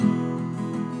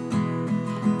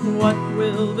What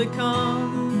will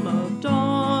become of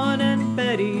Dawn and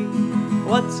Betty?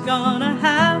 What's gonna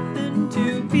happen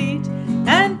to Pete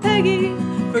and Peggy?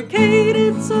 For Kate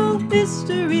it's a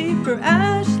mystery, for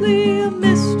Ashley a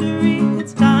mystery.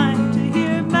 It's time to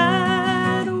hear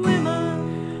Mad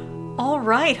Women. All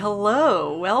right,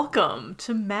 hello, welcome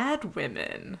to Mad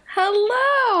Women.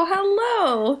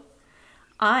 Hello.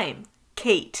 I'm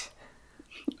Kate.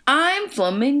 I'm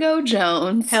Flamingo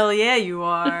Jones. Hell yeah, you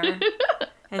are.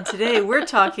 And today we're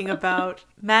talking about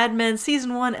Mad Men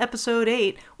Season 1, Episode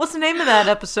 8. What's the name of that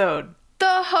episode? The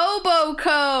Hobo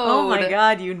Code. Oh my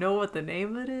god, you know what the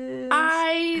name of it is?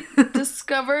 I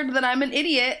discovered that I'm an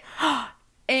idiot.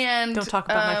 And don't talk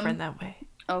about my friend that way.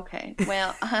 Okay,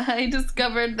 well, I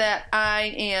discovered that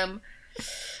I am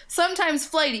sometimes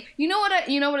flighty. You know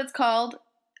what it's called?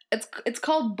 It's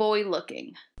called boy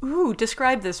looking. Ooh,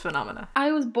 describe this phenomena.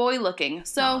 I was boy looking.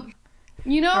 So,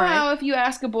 you know how if you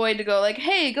ask a boy to go like,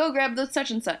 hey, go grab the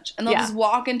such and such, and they'll just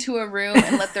walk into a room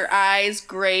and let their eyes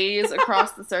graze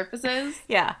across the surfaces?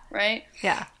 Yeah. Right?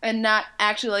 Yeah. And not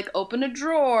actually like open a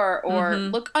drawer or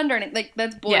look under it. Like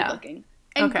that's boy looking.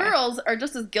 And girls are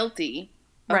just as guilty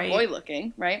of boy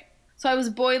looking, right? So I was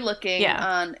boy looking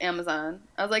on Amazon.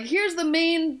 I was like, here's the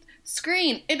main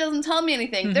screen. It doesn't tell me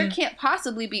anything. There can't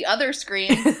possibly be other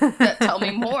screens that tell me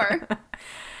more.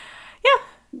 Yeah.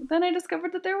 Then I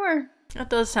discovered that there were. That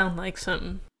does sound like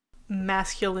some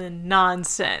masculine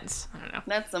nonsense. I don't know.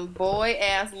 That's some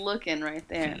boy-ass looking right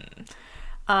there.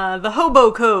 The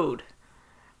Hobo Code.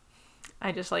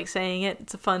 I just like saying it.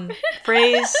 It's a fun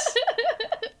phrase.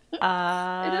 It is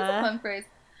a fun phrase.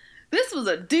 This was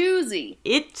a doozy.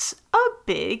 It's a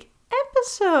big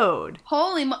episode.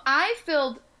 Holy I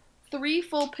filled 3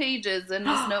 full pages in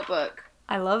this notebook.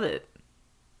 I love it.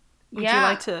 Would you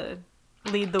like to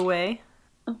lead the way?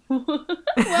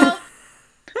 Well,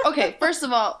 okay, first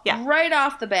of all, right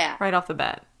off the bat.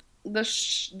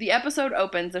 The episode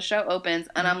opens, the show opens,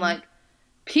 and I'm like,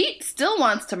 Pete still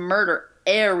wants to murder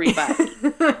everybody.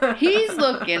 He's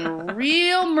looking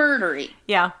real murdery.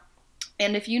 Yeah.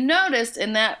 And if you noticed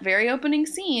in that very opening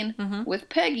scene with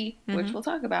Peggy, which we'll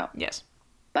talk about. Yes.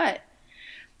 But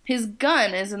his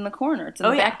gun is in the corner. It's in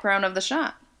the background of the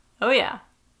shot. Oh, yeah.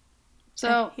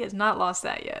 So he has not lost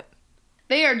that yet.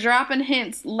 They are dropping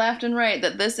hints left and right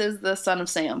that this is the son of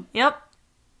Sam. Yep.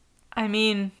 I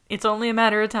mean, it's only a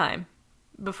matter of time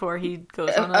before he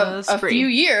goes on a spree. A few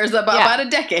years, about a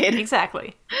decade.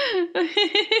 Exactly.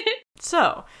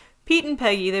 So, Pete and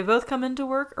Peggy, they both come into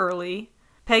work early.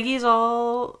 Peggy's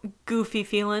all goofy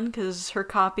feeling because her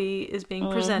copy is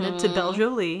being presented to Belle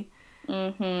Jolie.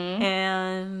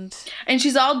 And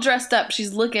she's all dressed up.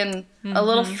 She's looking a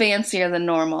little fancier than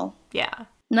normal. Yeah.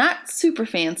 Not super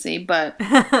fancy, but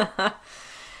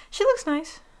she looks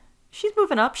nice. She's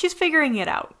moving up. She's figuring it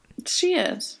out. She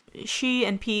is. She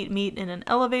and Pete meet in an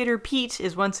elevator. Pete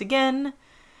is once again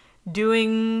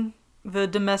doing the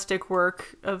domestic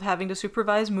work of having to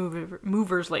supervise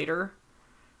movers later.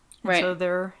 And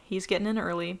so he's getting in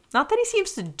early. Not that he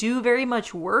seems to do very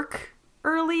much work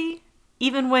early.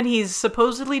 Even when he's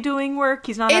supposedly doing work,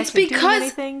 he's not actually doing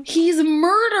anything. It's because he's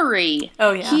murdery.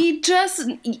 Oh, yeah. He just...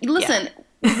 Listen,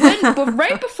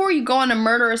 right before you go on a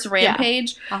murderous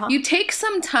rampage, you take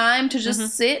some time to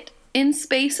just sit in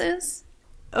spaces.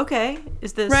 Okay.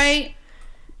 Is this... Right?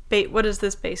 What is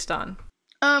this based on?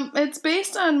 It's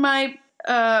based on my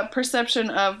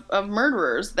perception of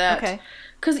murderers.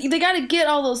 Because they got to get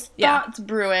all those thoughts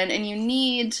brewing, and you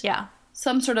need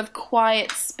some sort of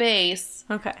quiet space.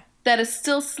 Okay. That is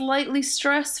still slightly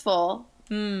stressful,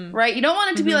 right? You don't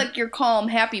want it to be like your calm,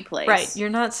 happy place. Right. You're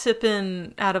not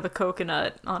sipping out of a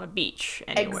coconut on a beach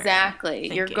anywhere.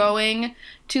 Exactly. You're going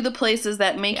to the places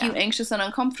that make you anxious and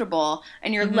uncomfortable,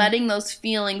 and you're letting those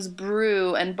feelings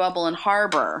brew and bubble and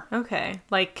harbor. Okay.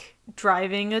 Like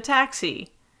driving a taxi.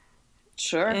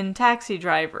 Sure. In Taxi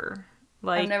Driver.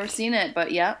 Like, I've never seen it,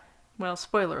 but Well,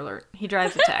 spoiler alert. He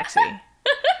drives a taxi.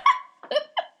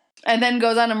 And then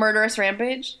goes on a murderous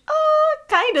rampage?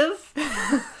 Kind of.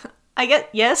 I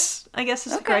guess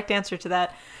is the correct answer to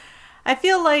that. I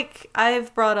feel like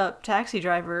I've brought up Taxi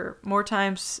Driver more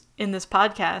times in this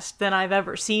podcast than I've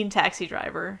ever seen Taxi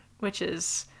Driver, which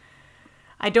is...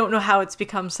 I don't know how it's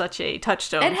become such a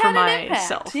touchstone for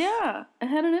myself. Yeah, it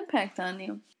had an impact on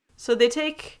you. So they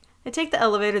take the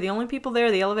elevator. The only people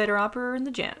there, the elevator operator and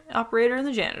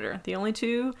the janitor. The only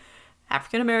 2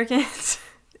 African Americans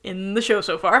in the show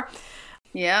so far.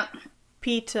 Yeah.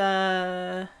 Pete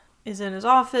is in his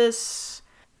office.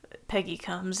 Peggy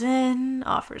comes in,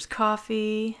 offers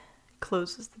coffee,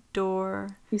 closes the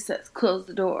door. He says, close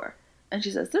the door. And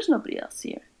she says, there's nobody else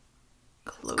here.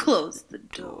 Close the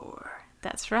door.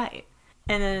 That's right.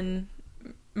 And then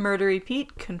Murdery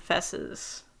Pete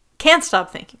confesses. Can't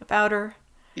stop thinking about her.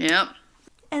 Yep.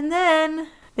 And then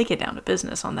they get down to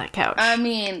business on that couch. I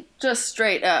mean, just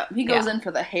straight up. He goes in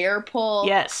for the hair pull.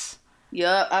 Yes.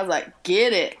 Yup. I was like,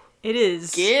 get it. It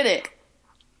is. Get it.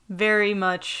 Very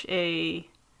much a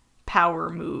power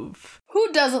move.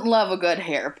 Who doesn't love a good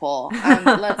hair pull?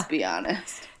 Let's be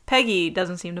honest. Peggy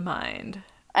doesn't seem to mind.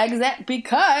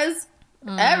 Because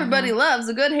everybody loves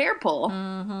a good hair pull.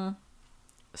 Mm-hmm.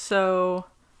 So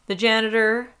the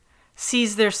janitor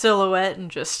sees their silhouette and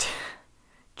just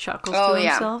chuckles to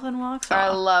himself and walks off. I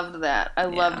loved that. I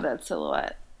loved that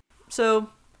silhouette. So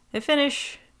they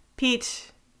finish.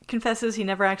 Pete confesses he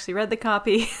never actually read the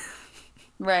copy.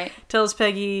 Right. Tells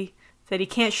Peggy that he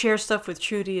can't share stuff with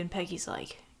Trudy, and Peggy's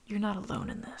like, you're not alone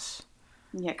in this.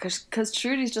 Yeah, because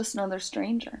Trudy's just another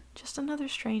stranger. Just another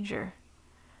stranger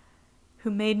who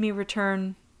made me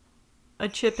return a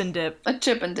chip and dip. A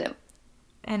chip and dip.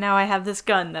 And now I have this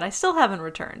gun that I still haven't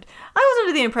returned. I was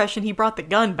under the impression he brought the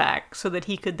gun back so that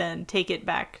he could then take it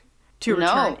back to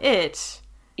return it.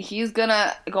 He's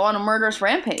gonna go on a murderous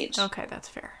rampage. Okay, that's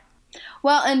fair.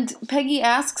 Well, and Peggy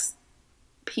asks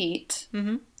Pete,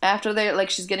 after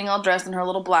she's getting all dressed and her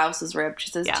little blouse is ripped,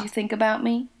 she says, do you think about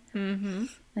me? Mm-hmm.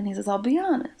 And he says, I'll be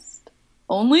honest.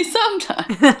 Only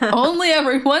sometimes. Only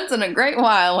every once in a great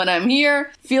while when I'm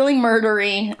here feeling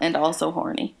murdery and also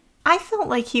horny. I felt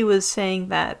like he was saying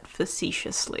that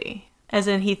facetiously. As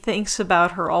in, he thinks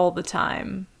about her all the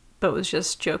time, but was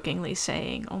just jokingly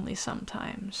saying only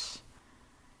sometimes.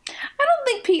 I don't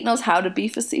think Pete knows how to be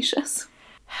facetious.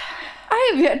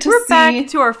 I have yet to We're back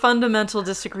to our fundamental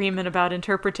disagreement about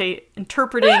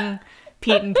interpreting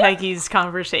Pete and Peggy's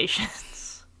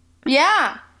conversations.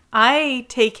 Yeah. I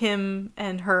take him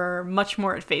and her much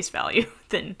more at face value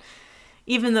than,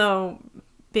 even though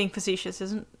being facetious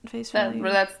isn't face value.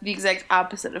 That's the exact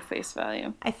opposite of face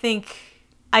value. I think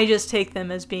I just take them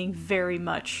as being very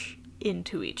much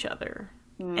into each other.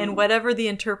 And whatever the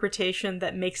interpretation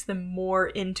that makes them more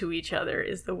into each other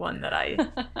is the one that I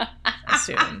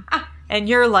assume. And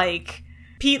you're like,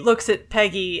 Pete looks at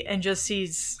Peggy and just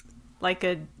sees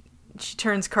she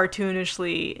turns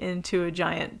cartoonishly into a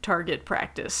giant target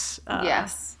practice.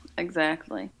 Yes,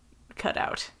 exactly.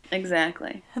 Cutout.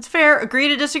 Exactly. That's fair. Agree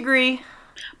to disagree.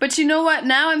 But you know what?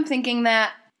 Now I'm thinking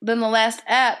that then the last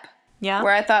ep, where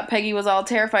I thought Peggy was all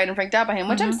terrified and freaked out by him,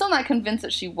 which I'm still not convinced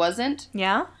that she wasn't.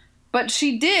 Yeah? But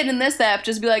she did in this ep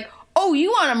just be like, oh, you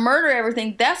want to murder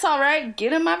everything? That's all right.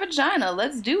 Get in my vagina.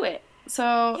 Let's do it.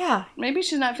 So maybe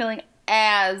she's not feeling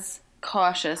as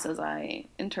cautious as I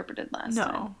interpreted last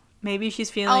time. No. Maybe she's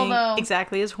feeling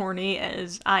exactly as horny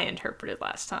as I interpreted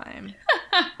last time.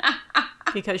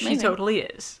 Because she totally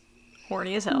is.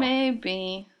 Horny as hell.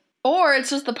 Maybe. Or it's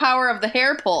just the power of the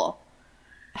hair pull.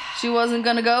 She wasn't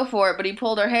going to go for it, but he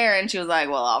pulled her hair and she was like,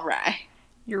 well, all right.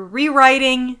 You're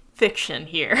rewriting fiction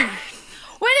here.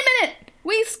 Wait a minute!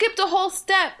 We skipped a whole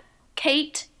step,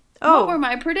 Kate. Oh. What were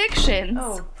my predictions?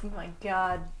 Oh my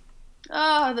god.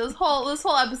 Oh, this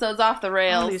whole episode's off the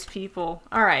rails. All these people.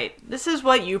 Alright, this is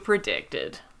what you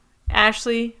predicted.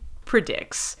 Ashley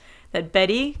predicts that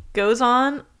Betty goes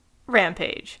on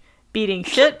rampage, beating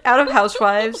shit out of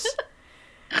housewives.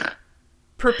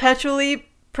 Perpetually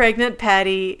pregnant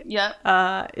Patty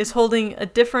is holding a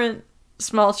different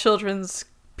small children's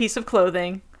piece of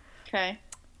clothing. Okay.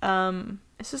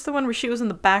 Is this the one where she was in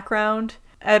the background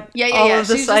at all of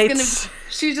the sites?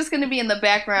 She's just gonna be in the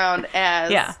background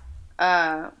as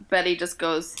Betty just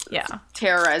goes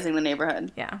terrorizing the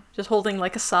neighborhood. Yeah. Just holding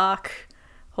like a sock,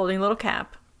 holding a little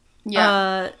cap.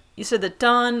 Yeah. You said that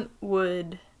Dawn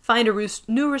would find a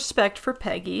new respect for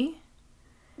Peggy.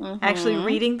 Mm-hmm. Actually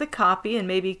reading the copy and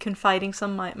maybe confiding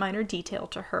some minor detail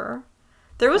to her.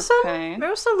 There was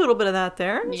a little bit of that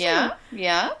there. Yeah.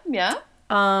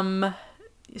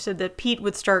 You said that Pete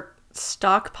would start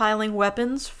stockpiling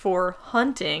weapons for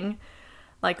hunting,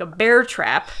 like a bear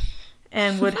trap,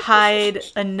 and would hide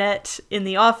a net in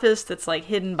the office that's like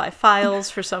hidden by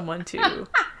files for someone to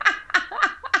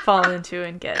fall into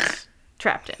and get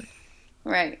trapped in.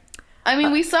 Right. I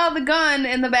mean, we saw the gun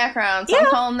in the background, so I'm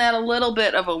calling that a little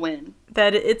bit of a win.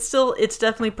 That it's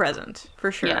definitely present,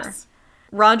 for sure. Yes.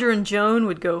 Roger and Joan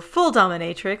would go full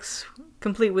dominatrix,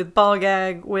 complete with ball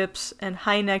gag, whips, and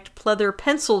high-necked pleather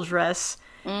pencil dress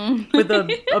with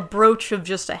a brooch of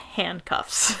just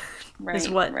handcuffs. Right,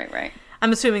 right.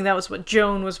 I'm assuming that was what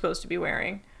Joan was supposed to be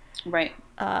wearing. Right.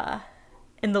 And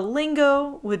the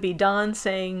lingo would be Dawn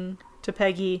saying to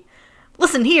Peggy,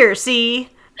 "Listen here, see?"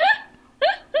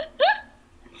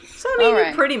 So, I mean,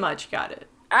 you pretty much got it.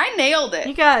 I nailed it.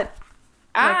 You got...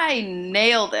 I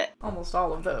nailed it. Almost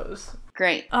all of those.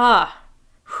 Great.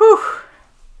 Whew.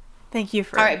 Thank you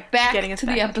for getting us to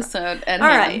the episode at hand.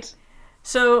 Right.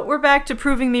 So we're back to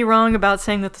proving me wrong about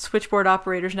saying that the switchboard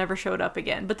operators never showed up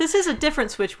again. But this is a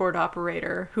different switchboard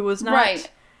operator who was not...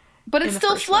 Right. But it's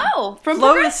still Flo from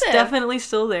Flo Progressive. is definitely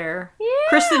still there. Yeah.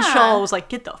 Kristen Schaal was like,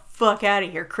 get the fuck out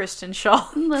of here, Kristen Schaal.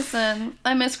 Listen,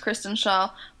 I miss Kristen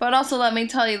Schaal. But also let me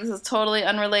tell you, this is totally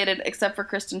unrelated except for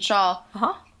Kristen Schaal.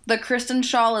 Uh-huh. The Kristen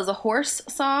Schaal is a Horse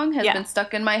song has been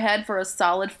stuck in my head for a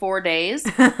solid 4 days.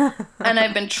 And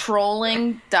I've been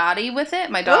trolling Dottie with it,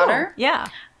 my daughter. Oh, yeah.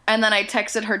 And then I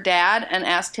texted her dad and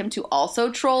asked him to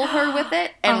also troll her with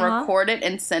it and record it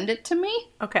and send it to me.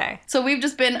 Okay. So we've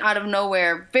just been out of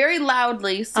nowhere very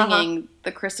loudly singing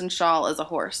the Kristen Schaal is a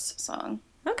Horse song.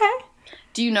 Okay.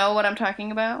 Do you know what I'm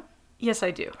talking about? Yes,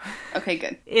 I do. Okay,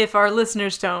 good. If our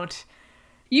listeners don't...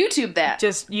 YouTube that.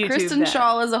 Just YouTube Kristen that.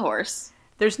 Schaal is a horse.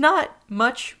 There's not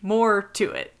much more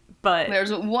to it, but...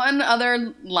 There's one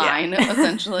other line,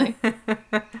 essentially.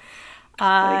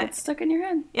 But it gets stuck in your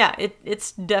head. Yeah,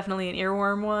 it's definitely an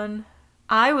earworm one.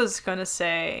 I was going to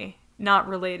say, not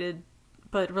related,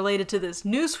 but related to this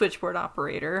new switchboard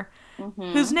operator,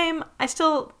 whose name I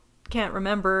still can't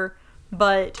remember,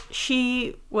 but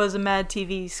she was a Mad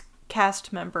TV's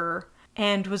cast member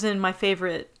and was in my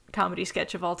favorite comedy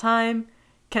sketch of all time,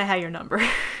 Can I Have Your Number?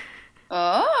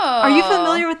 Oh. Are you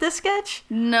familiar with this sketch?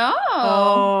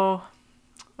 No.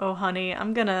 Oh, honey,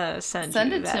 I'm gonna send you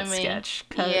it that to me. sketch.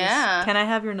 'Cause Yeah. Can I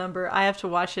Have Your Number? I have to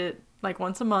watch it like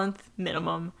once a month,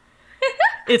 minimum.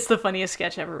 It's the funniest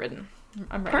sketch ever written.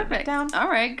 I'm writing it down. All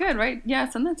right, good. Right? Yeah,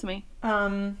 send that to me.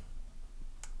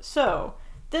 So,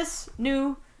 this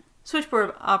new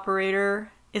switchboard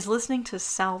operator is listening to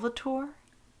Salvatore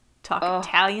talk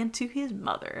Italian to his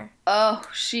mother. Oh,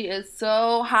 she is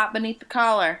so hot beneath the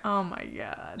collar. Oh my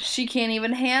god. She can't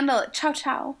even handle it. Ciao,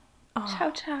 ciao. Oh.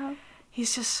 Ciao, ciao.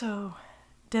 He's just so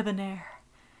debonair.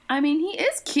 I mean, he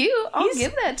is cute. I'll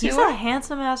give that to He's her. a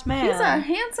handsome-ass man. He's a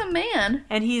handsome man.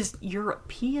 And he's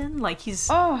European. Like, he's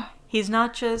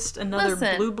not just another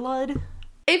blue blood.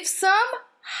 If some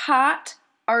hot,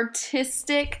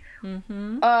 artistic,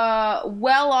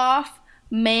 well-off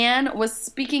man was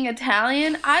speaking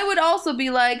Italian, I would also be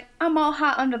like, I'm all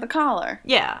hot under the collar.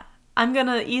 Yeah. I'm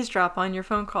gonna eavesdrop on your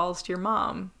phone calls to your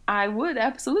mom. I would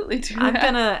absolutely do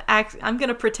that. I'm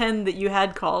gonna pretend that you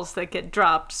had calls that get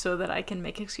dropped so that I can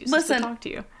make excuses to talk to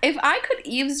you. If I could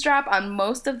eavesdrop on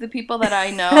most of the people that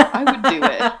I know, I would do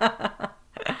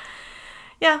it.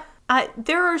 Yeah.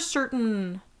 There are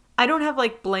certain... I don't have,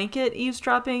 like, blanket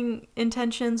eavesdropping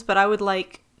intentions, but I would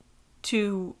like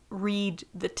to read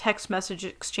the text message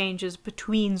exchanges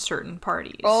between certain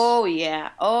parties. Oh, yeah.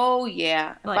 Oh,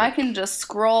 yeah. Like, if I can just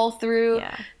scroll through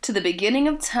to the beginning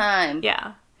of time.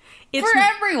 Yeah. For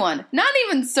everyone. Not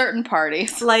even certain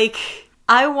parties. Like,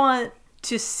 I want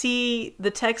to see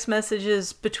the text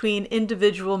messages between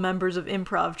individual members of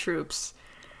improv troupes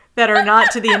that are not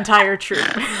to the entire troupe.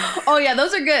 Oh, yeah.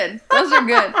 Those are good. Those are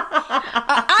good.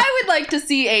 I would like to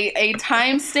see a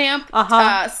timestamp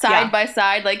side by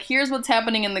side. Like, here's what's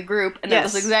happening in the group, and at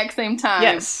this exact same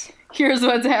time, here's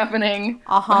what's happening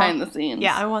behind the scenes.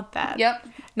 Yeah, I want that. Yep.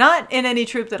 Not in any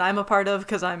troupe that I'm a part of,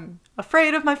 because I'm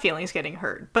afraid of my feelings getting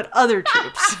hurt, but other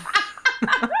troupes.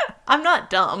 I'm not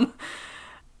dumb.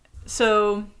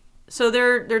 So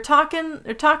they're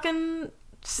talking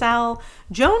Sal.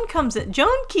 Joan comes in.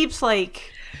 Joan keeps,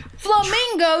 like...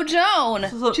 Flamingo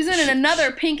Joan! She's in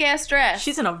another pink-ass dress.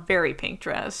 She's in a very pink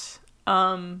dress.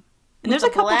 And there's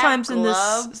a couple times in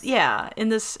this... Yeah, in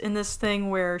this thing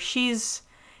where she's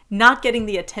not getting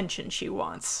the attention she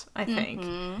wants, I think.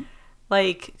 Mm-hmm.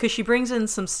 Like, because she brings in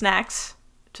some snacks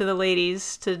to the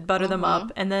ladies to butter them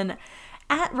up, and then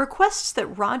requests that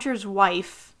Roger's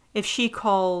wife, if she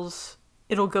calls...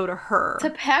 it'll go to her. To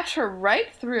patch her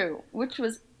right through, which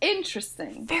was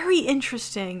interesting. Very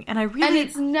interesting. And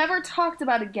it's never talked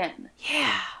about again.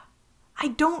 Yeah. I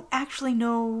don't actually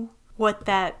know what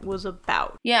that was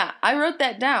about. Yeah, I wrote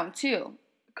that down, too.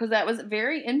 Because that was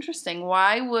very interesting.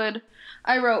 Why would...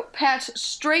 I wrote, patch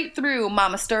straight through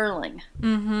Mama Sterling.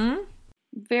 Mm-hmm.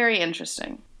 Very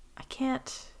interesting. I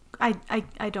can't...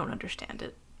 I don't understand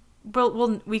it.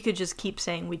 Well, we could just keep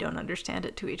saying we don't understand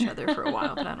it to each other for a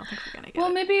while, but I don't think we're gonna get it. Well,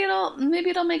 maybe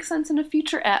it'll make sense in a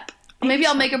future app. Maybe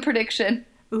I'll make a prediction.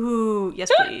 Ooh,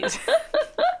 yes, please.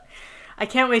 I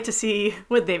can't wait to see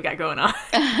what they've got going on.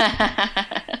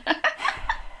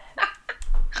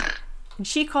 And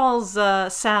she calls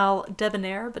Sal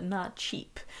debonair, but not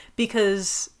cheap,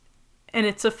 because, and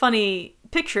it's a funny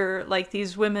picture. Like,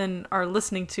 these women are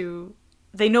listening to.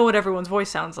 They know what everyone's voice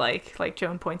sounds like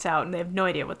Joan points out, and they have no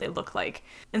idea what they look like.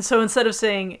 And so instead of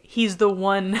saying, he's the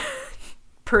one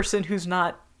person who's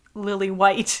not lily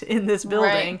white in this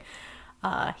building.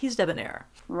 Right. He's debonair.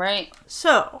 Right.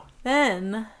 So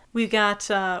then we've got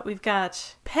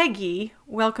Peggy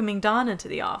welcoming Dawn into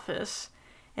the office,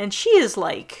 and she is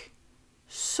like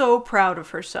so proud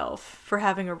of herself for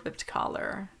having a ripped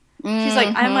collar. Mm-hmm. She's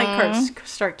like, I might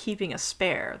start keeping a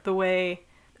spare the way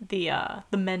the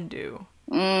men do.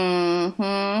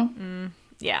 Mm-hmm.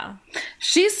 Yeah.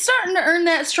 She's starting to earn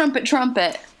that trumpet.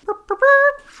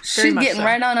 She's getting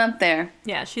right on up there.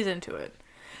 Yeah, she's into it.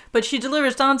 But she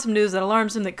delivers Don some news that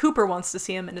alarms him that Cooper wants to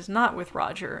see him and is not with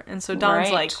Roger. And so Don's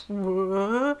like,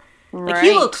 what? Right. Like,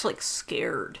 he looks like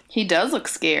scared. He does look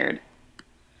scared.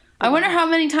 I wonder how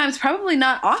many times, probably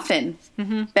not often,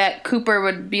 that Cooper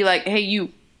would be like, hey,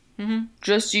 you,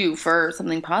 just you, for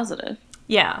something positive.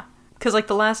 Yeah. Because, like,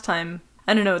 the last time,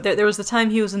 I don't know, there was the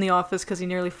time he was in the office because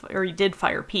he did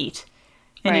fire Pete.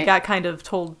 And he got kind of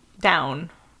told down.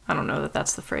 I don't know that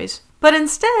that's the phrase. But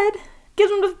instead,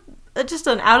 gives him just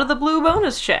an out-of-the-blue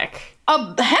bonus check.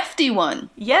 A hefty one.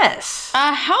 Yes.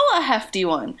 A hella hefty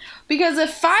one. Because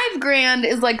if $5,000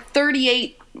 is like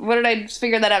 38, what did I just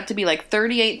figure that out to be? Like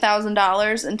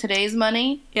 $38,000 in today's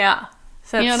money? Yeah.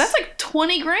 So that's like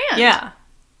 $20,000. Yeah.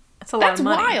 That's a lot of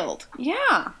money. That's wild.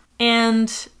 Yeah.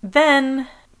 And then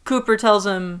Cooper tells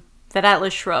him that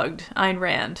Atlas Shrugged, Ayn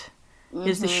Rand,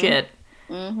 is the shit.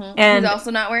 Mm-hmm. And he's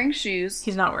also not wearing shoes.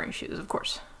 He's not wearing shoes, of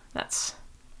course. That's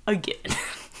a given.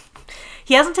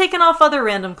 He hasn't taken off other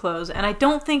random clothes, and I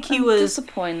don't think he was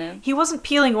disappointed. He wasn't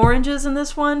peeling oranges in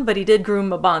this one, but he did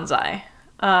groom a bonsai.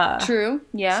 True.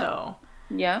 Yeah. So.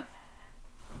 Yeah.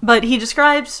 But he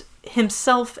describes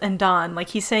himself and Don like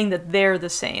he's saying that they're the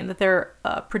same, that they're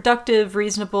productive,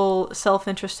 reasonable,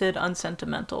 self-interested,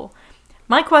 unsentimental.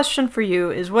 My question for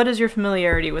you is, what is your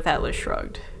familiarity with Atlas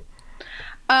Shrugged?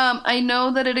 I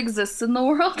know that it exists in the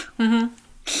world. Mm-hmm.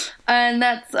 And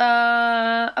that's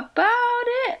about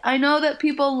it. I know that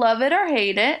people love it or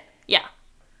hate it. Yeah.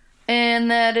 And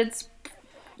that it's,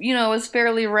 is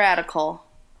fairly radical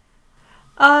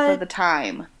for the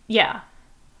time. Yeah.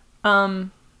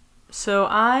 So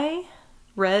I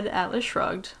read Atlas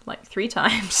Shrugged like 3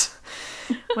 times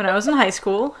when I was in high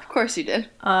school. Of course you did.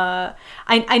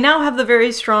 I now have the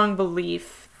very strong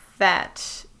belief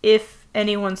that if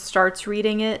anyone starts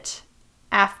reading it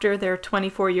after they're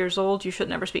 24 years old, you should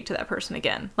never speak to that person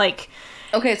again. Like,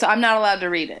 okay, so I'm not allowed to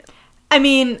read it. I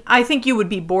mean, I think you would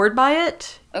be bored by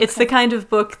it. Okay. It's the kind of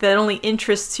book that only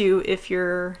interests you if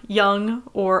you're young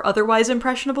or otherwise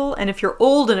impressionable, and if you're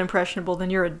old and impressionable, then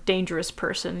you're a dangerous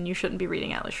person and you shouldn't be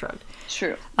reading Atlas Shrugged.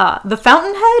 True. The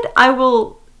Fountainhead, I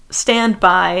will stand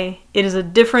by. It is a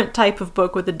different type of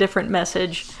book with a different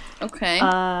message. Okay.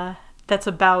 That's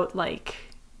about, like,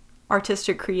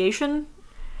 artistic creation.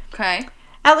 Okay.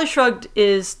 Atlas Shrugged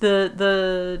is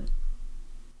the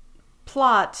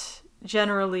plot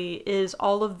generally is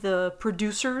all of the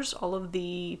producers, all of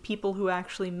the people who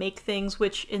actually make things,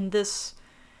 which in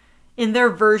their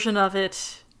version of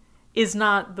it is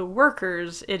not the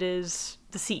workers, it is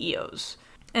the CEOs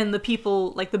and the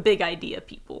people, like the big idea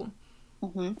people.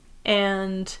 Mm-hmm.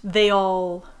 And they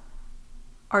all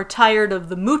are tired of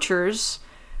the moochers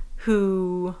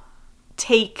who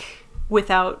take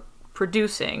without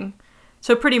producing.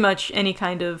 So pretty much any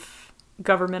kind of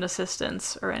government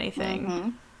assistance or anything. Mm-hmm.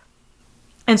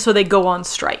 And so they go on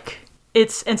strike.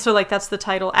 So that's the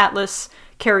title. Atlas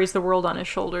carries the world on his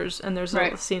shoulders. And there's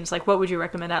scenes like, what would you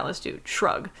recommend Atlas do?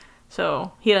 Shrug.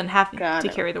 So he doesn't have to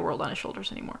carry the world on his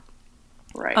shoulders anymore.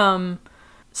 Right.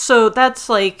 So that's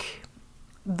like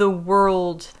the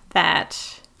world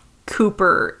that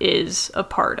Cooper is a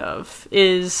part of.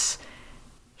 Is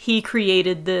he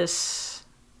created this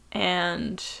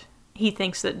and he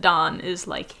thinks that Don is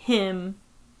like him.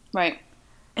 Right.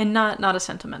 And not a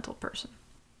sentimental person.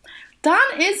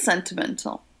 Don is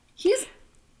sentimental. He's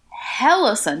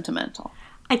hella sentimental.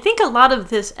 I think a lot of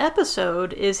this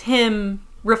episode is him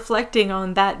reflecting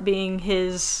on that being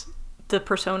the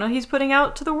persona he's putting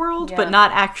out to the world, but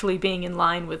not actually being in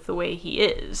line with the way he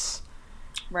is.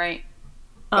 Right.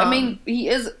 I mean, he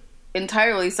is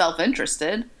entirely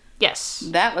self-interested. Yes.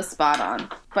 That was spot on.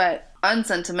 But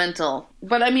unsentimental.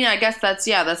 But I mean, I guess that's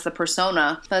the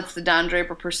persona. That's the Don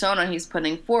Draper persona he's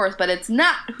putting forth, but it's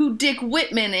not who Dick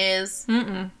Whitman is.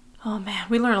 Mm-mm. Oh man,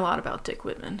 we learn a lot about Dick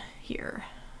Whitman here.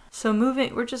 So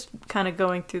we're just kind of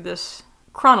going through this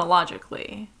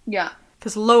chronologically. Yeah.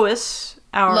 Because Lois,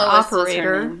 our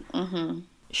operator,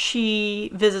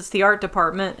 she visits the art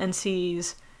department and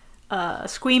sees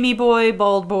Squeamy Boy,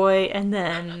 Bald Boy, and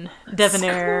then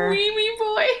Debonair. Squeamy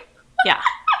Boy? Yeah.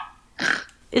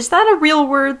 Is that a real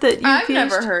word that you've used? I've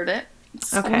never heard it.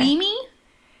 Squeamy? Okay.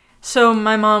 So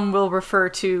my mom will refer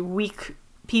to weak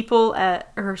people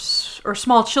or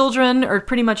small children or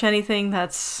pretty much anything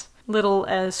that's little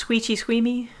as squeechy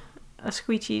squeamy, a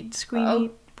squeechy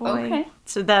squeamy boy. Okay.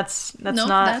 So that's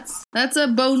a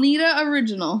Bonita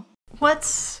original.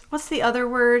 What's the other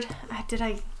word?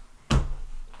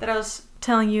 That I was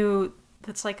telling you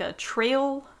that's like a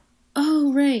trail?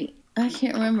 Oh, right. I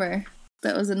can't remember.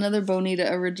 That was another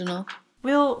Bonita original.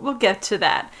 We'll get to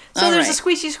that. So there's a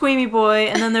squeechy squeamy boy,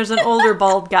 and then there's an older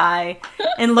bald guy,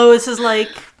 and Lois is like,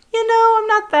 I'm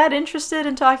not that interested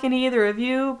in talking to either of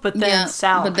you, but then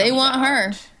Sal but they want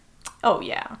her. Oh,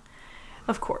 yeah.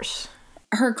 Of course.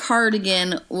 Her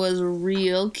cardigan was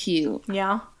real cute.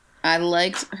 Yeah. I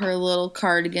liked her little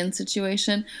cardigan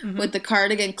situation with the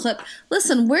cardigan clip.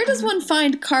 Listen, where does one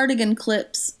find cardigan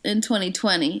clips in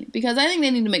 2020? Because I think they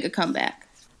need to make a comeback.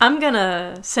 I'm going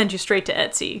to send you straight to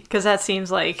Etsy, because that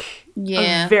seems like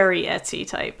a very Etsy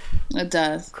type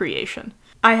creation.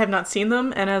 I have not seen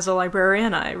them, and as a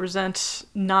librarian, I resent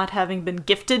not having been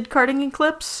gifted cardigan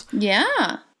clips.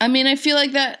 Yeah. I mean, I feel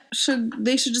like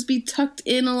they should just be tucked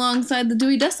in alongside the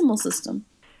Dewey Decimal System.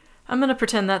 I'm going to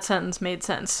pretend that sentence made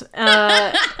sense.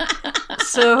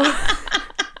 So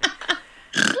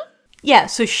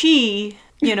she,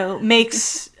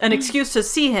 makes an excuse to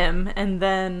see him, and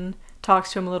then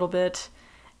talks to him a little bit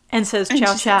and says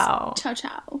ciao ciao. Ciao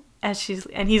ciao. And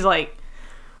he's like,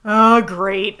 oh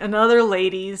great, another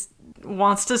lady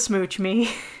wants to smooch me.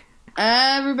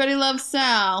 Everybody loves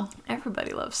Sal.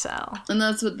 Everybody loves Sal. And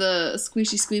that's what the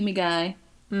squeeshy squeamy guy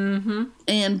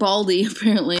and Baldy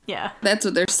apparently. Yeah. That's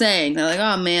what they're saying. They're like,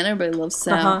 oh man, everybody loves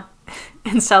Sal.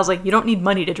 And Sal's like, you don't need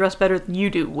money to dress better than you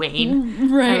do,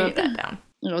 Wayne. Right. I wrote that down.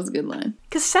 That was a good line.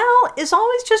 Because Sal is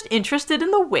always just interested in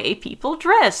the way people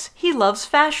dress. He loves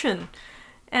fashion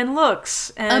and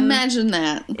looks. And imagine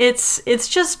that. It's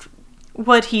just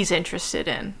what he's interested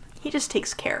in. He just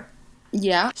takes care.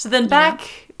 Yeah. So then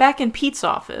back in Pete's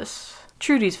office,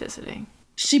 Trudy's visiting.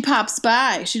 She pops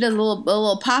by. She does a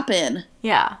little pop in.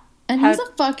 Yeah. And he's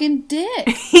a fucking dick.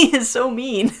 He is so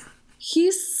mean.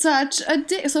 He's such a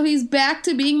dick. So he's back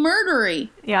to being murdery.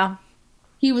 Yeah.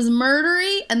 He was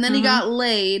murdery, and then he got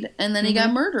laid, and then he got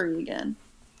murdery again.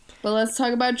 But let's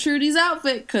talk about Trudy's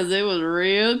outfit, because it was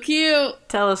real cute.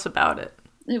 Tell us about it.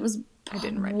 It was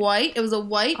white. It was a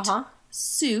white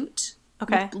suit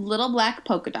with little black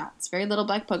polka dots. Very little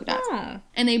black polka dots.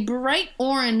 And a bright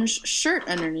orange shirt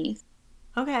underneath.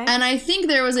 Okay. And I think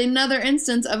there was another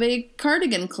instance of a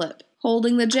cardigan clip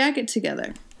holding the jacket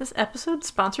together. This episode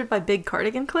sponsored by Big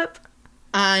Cardigan Clip?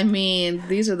 I mean,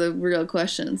 these are the real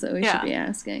questions that we should be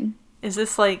asking. Is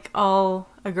this like all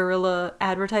a guerrilla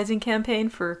advertising campaign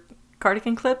for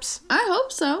cardigan clips? I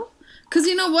hope so. Because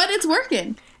you know what? It's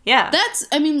working. Yeah.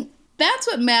 That's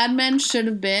what Mad Men should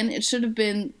have been. It should have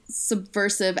been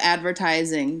subversive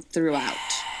advertising throughout.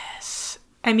 Yes.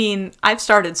 I mean, I've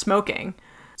started smoking.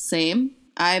 Same.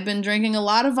 I've been drinking a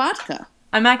lot of vodka.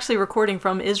 I'm actually recording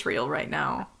from Israel right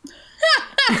now.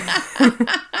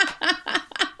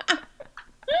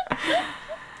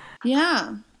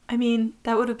 Yeah. I mean,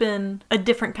 that would have been a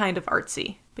different kind of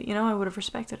artsy. But, I would have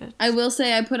respected it. I will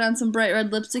say I put on some bright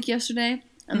red lipstick yesterday.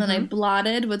 And then I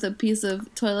blotted with a piece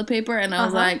of toilet paper. And I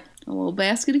was like, a little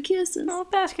basket of kisses. A little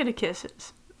basket of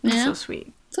kisses. That's so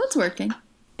sweet. So it's working.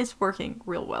 It's working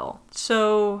real well.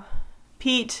 So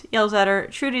Pete yells at her.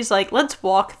 Trudy's like, let's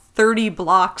walk 30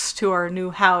 blocks to our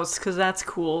new house, because that's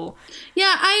cool.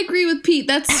 Yeah, I agree with Pete.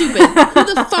 That's stupid.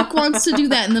 Who the fuck wants to do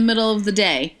that in the middle of the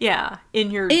day? Yeah,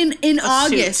 in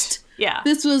August. Suit. Yeah.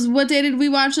 This was, what day did we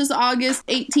watch this? August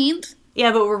 18th?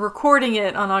 Yeah, but we're recording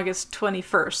it on August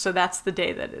 21st, so that's the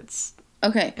day that it's...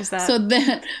 Okay. Is that... So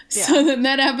then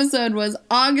that episode was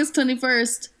August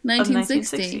 21st,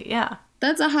 1960. Yeah.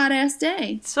 That's a hot-ass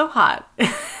day. It's so hot.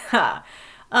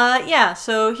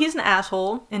 So he's an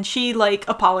asshole, and she,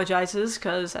 apologizes,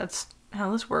 because that's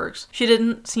how this works. She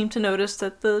didn't seem to notice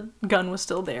that the gun was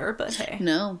still there, but hey.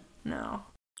 No.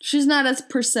 She's not as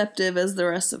perceptive as the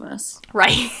rest of us.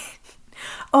 Right.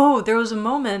 Oh, there was a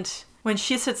moment when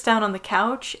she sits down on the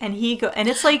couch, and and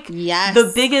it's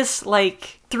the biggest,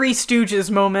 Three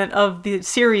Stooges moment of the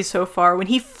series so far, when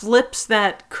he flips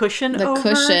that cushion over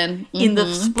in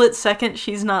the split second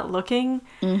she's not looking.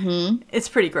 It's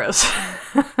pretty gross.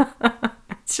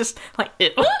 It's just ew.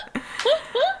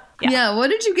 Yeah, what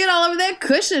did you get all over that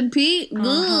cushion, Pete?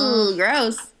 Ooh,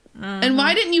 gross. And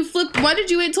why did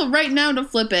you wait till right now to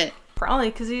flip it? Probably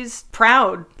because he's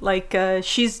proud.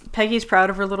 Peggy's proud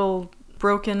of her little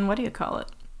broken, what do you call it?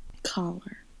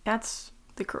 Collar. That's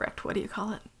the correct, what do you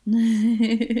call it?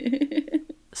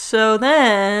 So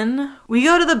then we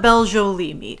go to the Belle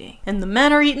Jolie meeting, and the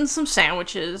men are eating some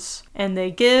sandwiches, and they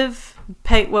give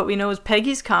what we know is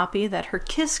Peggy's copy that her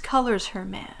kiss colors her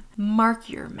man. Mark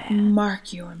your man.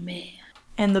 Mark your man.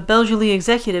 And the Belle Jolie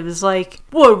executive is like,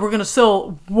 what, we're gonna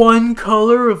sell one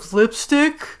color of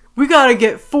lipstick? We gotta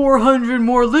get 400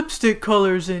 more lipstick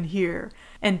colors in here.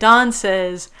 And Don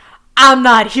says, I'm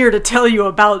not here to tell you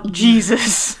about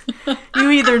Jesus. You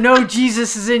either know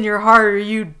Jesus is in your heart or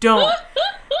you don't.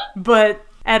 But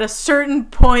at a certain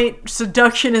point,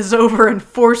 seduction is over and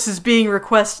force is being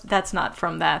requested. That's not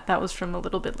from that. That was from a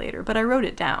little bit later, but I wrote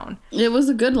it down. It was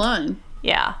a good line.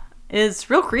 Yeah. It's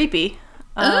real creepy.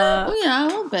 Yeah, a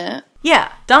little bit.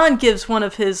 Yeah. Don gives one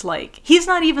of his, he's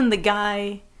not even the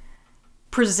guy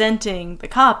presenting the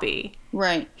copy.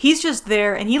 Right. He's just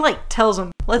there, and he, tells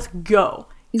him, let's go.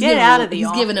 Get out of the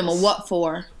office. He's giving him a what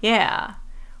for. Yeah.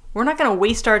 We're not going to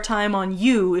waste our time on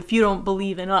you if you don't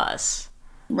believe in us.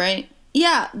 Right.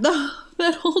 Yeah,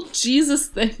 that whole Jesus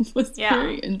thing was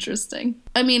very interesting.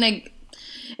 I mean,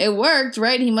 it worked,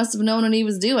 right? He must have known what he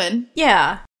was doing.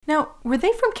 Yeah. Now, were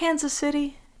they from Kansas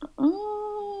City?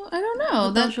 Oh, I don't know.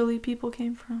 The Belle Jolie people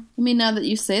came from? I mean, now that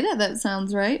you say that, that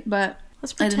sounds right, but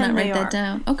let's pretend I did not write that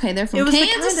down. Okay, they're from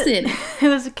Kansas City. It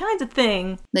was the kind of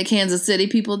thing that Kansas City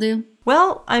people do?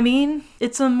 Well, I mean,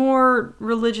 it's a more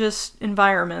religious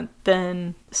environment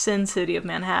than Sin City of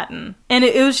Manhattan. And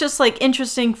it was just,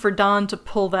 interesting for Don to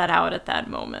pull that out at that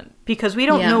moment. Because we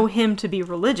don't know him to be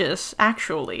religious,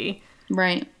 actually.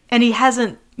 Right. And he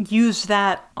hasn't used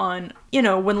that on,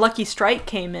 when Lucky Strike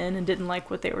came in and didn't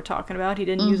like what they were talking about, he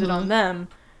didn't use it on them.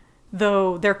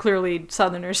 Though they're clearly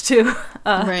Southerners, too.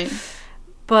 Right.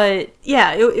 But,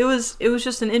 yeah, it was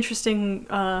just an interesting...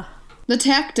 The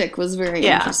tactic was very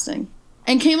interesting.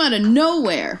 And came out of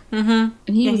nowhere. Mm-hmm.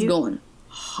 And he was going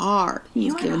hard. He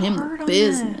was giving him the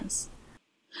business.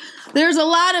 There's a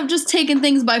lot of just taking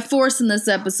things by force in this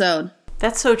episode.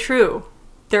 That's so true.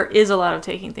 There is a lot of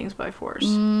taking things by force.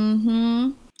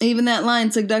 Mm-hmm. Even that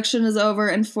line, seduction is over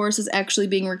and force is actually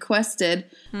being requested.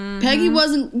 Mm-hmm. Peggy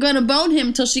wasn't going to bone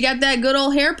him till she got that good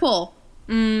old hair pull.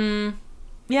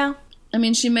 Yeah. I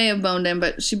mean, she may have boned him,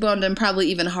 but she boned him probably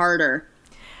even harder.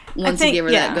 Once he gave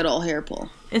her that good old hair pull.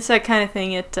 It's that kind of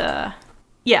thing.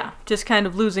 Just kind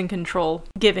of losing control,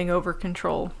 giving over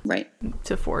control. Right.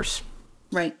 To force.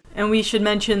 Right. And we should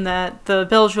mention that the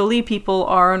Belle Jolie people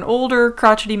are an older,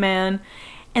 crotchety man,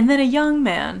 and then a young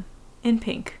man in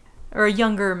pink. Or a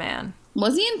younger man.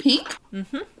 Was he in pink?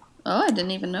 Mm-hmm. Oh, I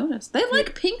didn't even notice. They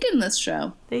like pink in this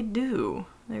show. They do.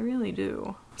 They really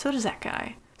do. So does that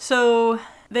guy. So...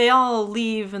 they all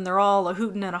leave, and they're all a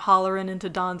hootin' and a hollerin' into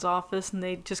Don's office, and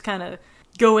they just kind of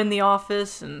go in the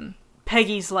office, and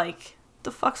Peggy's like,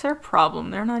 the fuck's their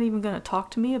problem? They're not even going to talk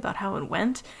to me about how it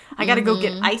went? I gotta go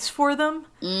get ice for them?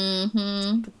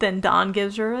 Mm-hmm. But then Don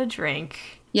gives her a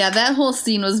drink. Yeah, that whole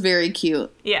scene was very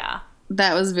cute. Yeah.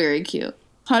 That was very cute.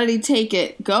 How did he take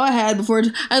it? Go ahead before...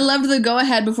 I loved the go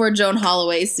ahead before Joan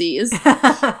Holloway sees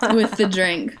with the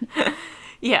drink.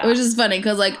 Yeah. Which is funny,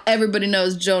 because, everybody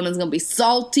knows Joan is going to be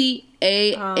salty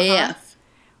AF.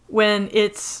 When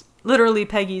it's literally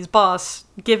Peggy's boss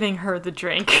giving her the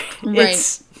drink,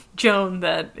 it's Joan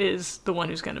that is the one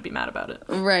who's going to be mad about it.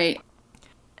 Right.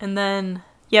 And then,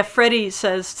 Freddie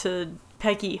says to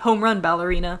Peggy, home run,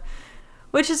 ballerina.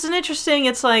 Which is an interesting,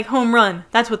 it's like, home run,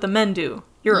 that's what the men do.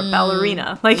 You're a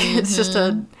ballerina. It's just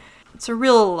it's a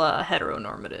real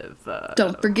heteronormative...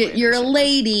 Don't forget you're a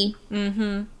lady.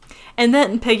 Mm-hmm. And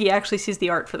then Peggy actually sees the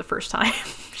art for the first time.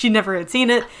 She never had seen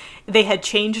it. They had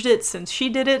changed it since she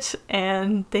did it,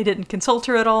 and they didn't consult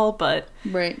her at all, but...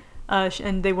 Right.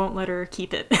 And they won't let her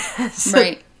keep it.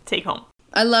 So take home.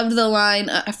 I loved the line.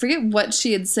 I forget what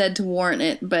she had said to warrant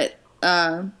it, but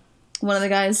one of the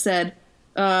guys said,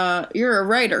 you're a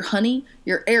writer, honey.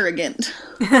 You're arrogant.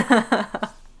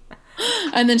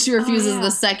 And then she refuses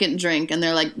the second drink, and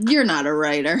they're like, you're not a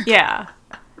writer. Yeah.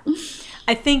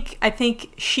 I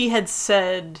think she had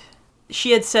said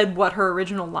what her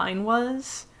original line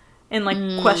was,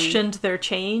 and questioned their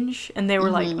change, and they were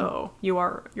like, "Oh,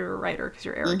 you're a writer because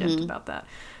you're arrogant about that."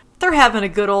 They're having a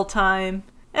good old time.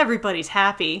 Everybody's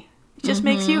happy. It just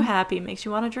makes you happy. Makes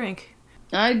you want to drink.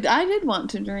 I did want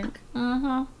to drink.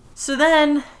 So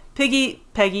then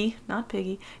Peggy, not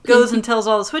Piggy, goes and tells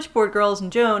all the switchboard girls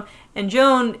and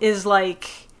Joan is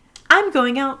like, I'm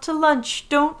going out to lunch.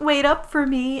 Don't wait up for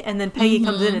me. And then Peggy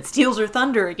comes in and steals her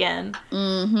thunder again.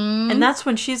 Mm-hmm. And that's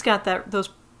when she's got those...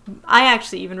 I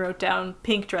actually even wrote down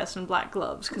pink dress and black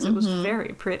gloves because it was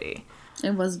very pretty.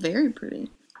 It was very pretty.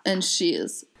 And she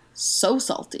is so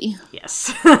salty.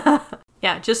 Yes.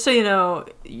 Yeah, just so you know,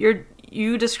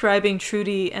 you describing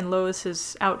Trudy and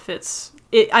Lois's outfits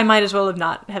I might as well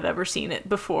not have ever seen it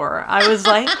before. I was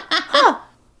like, huh,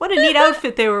 what a neat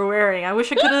outfit they were wearing. I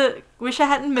wish I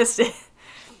hadn't missed it.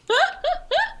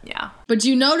 Yeah. But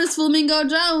you notice Flamingo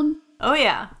Joan. Oh,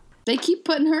 yeah. They keep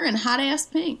putting her in hot-ass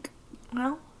pink.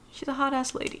 Well, she's a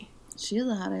hot-ass lady. She is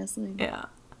a hot-ass lady. Yeah.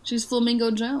 She's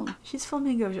Flamingo Joan. She's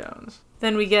Flamingo Jones.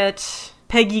 Then we get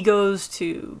Peggy goes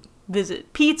to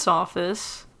visit Pete's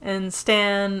office, and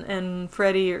Stan and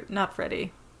Freddie, or not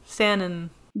Freddie, Stan and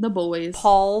the boys,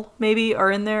 Paul maybe, are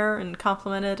in there and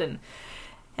complimented,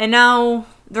 and now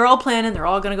they're all planning, they're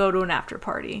all going to go to an after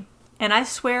party. And I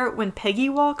swear, when Peggy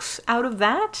walks out of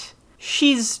that,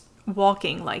 she's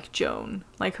walking like Joan.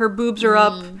 Like, her boobs are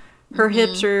up, her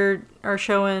hips are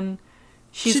showing.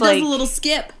 She does a little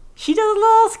skip. She does a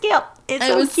little skip.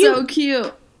 It was so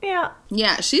cute. Yeah.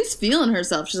 Yeah, she's feeling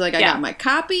herself. She's like, I got my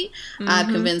copy. I've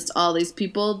convinced all these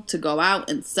people to go out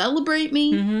and celebrate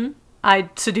me. Mm-hmm. I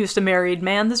seduced a married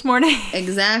man this morning.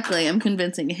 Exactly. I'm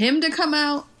convincing him to come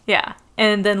out. Yeah.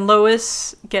 And then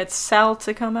Lois gets Sal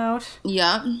to come out.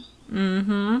 Yeah.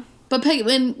 Mm-hmm. But Peggy,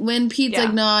 when Pete's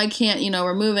like, no, I can't,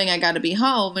 we're moving, I gotta be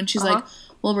home. And she's like,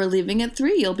 well, we're leaving at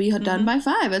 3. You'll be done by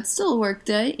 5. It's still a work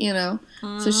day,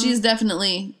 So she's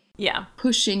definitely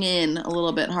pushing in a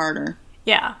little bit harder.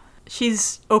 Yeah.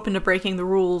 She's open to breaking the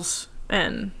rules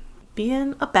and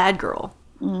being a bad girl.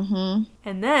 Mm-hmm.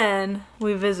 And then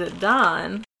we visit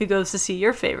Dawn, who goes to see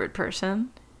your favorite person.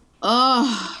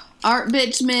 Oh, Art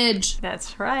Bitch Midge.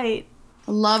 That's right.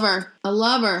 I love her.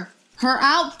 Her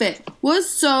outfit was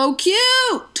so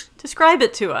cute. Describe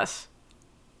it to us.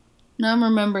 Now I'm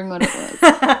remembering what it was.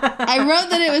 I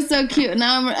wrote that it was so cute.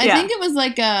 Now I think it was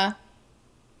like a...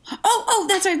 Oh,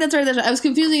 that's right. I was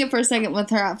confusing it for a second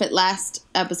with her outfit last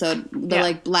episode.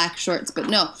 The black shorts. But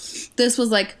no, this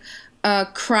was like a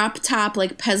crop top,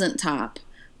 like peasant top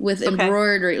with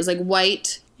embroidery. It was like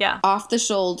white off the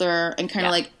shoulder and kind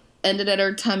of like ended at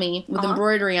her tummy with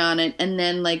embroidery on it. And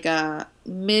then like a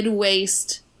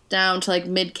mid-waist down to like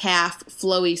mid-calf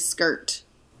flowy skirt.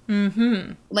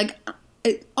 Mm-hmm. Like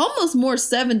almost more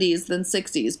 70s than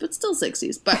 60s, but still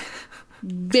 60s. But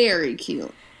very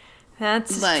cute.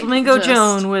 That's like, Flamingo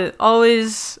Joan, with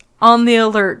always on the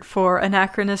alert for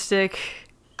anachronistic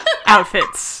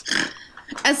outfits.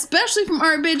 Especially from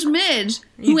Art Bitch Midge,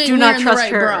 who ain't wearing the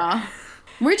right bra.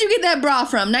 Where'd you get that bra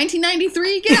from?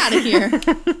 1993? Get out of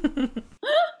here.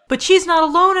 But she's not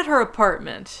alone at her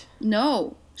apartment.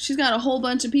 No. She's got a whole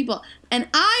bunch of people. And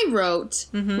I wrote,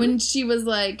 when she was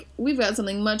like, we've got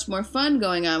something much more fun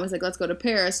going on. I was like, let's go to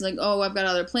Paris. And like, oh, I've got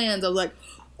other plans. I was like,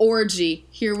 orgy.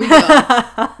 Here we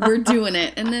go. We're doing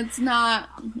it. And it's not,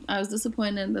 I was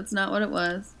disappointed. That's not what it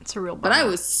was. It's a real bummer. But I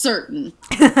was certain.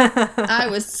 I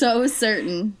was so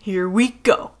certain. Here we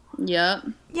go. Yep.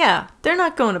 Yeah. They're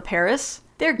not going to Paris.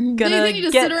 They're gonna They need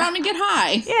to sit around and get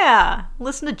high. Yeah.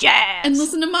 Listen to jazz. And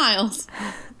listen to Miles.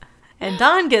 And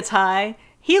Don gets high.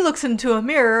 He looks into a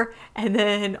mirror, and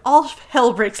then all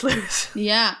hell breaks loose.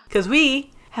 Yeah. Because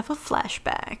we have a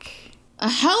flashback. A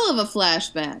hell of a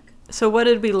flashback. So what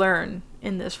did we learn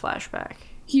in this flashback?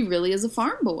 He really is a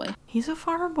farm boy. He's a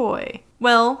farm boy.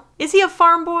 Well, is he a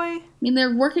farm boy? I mean,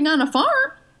 they're working on a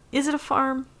farm. Is it a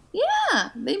farm? Yeah,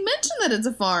 they mentioned that it's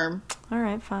a farm. All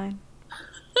right, fine.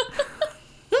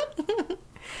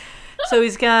 So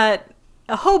he's got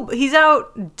a hole. He's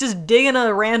out just digging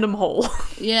a random hole.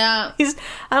 Yeah.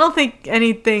 I don't think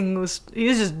anything was... He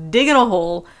was just digging a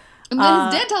hole. And then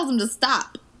his dad tells him to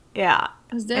stop. Yeah.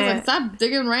 His dad's like, stop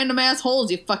digging random ass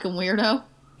holes, you fucking weirdo.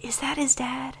 Is that his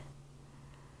dad?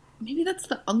 Maybe that's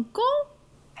the uncle?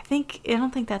 I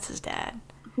don't think that's his dad.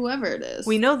 Whoever it is.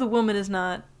 We know the woman is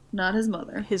not his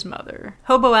mother. His mother.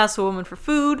 Hobo asks the woman for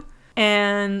food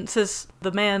and says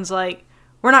the man's like,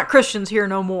 we're not Christians here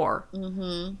no more.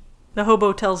 Mm-hmm. The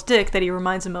hobo tells Dick that he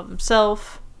reminds him of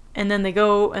himself. And then they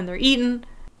go and they're eating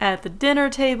at the dinner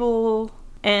table.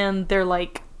 And they're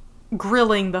like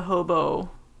grilling the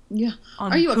hobo. Yeah.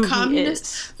 Are you a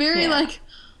communist? Very like,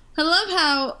 I love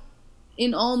how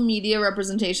in all media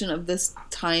representation of this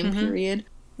time period,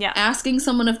 asking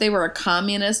someone if they were a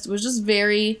communist was just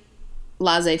very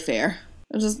laissez-faire.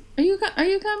 It was just, are you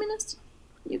a communist?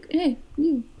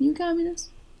 You communist?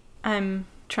 I'm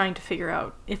trying to figure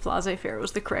out if laissez-faire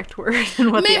was the correct word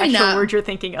and what maybe the actual word you're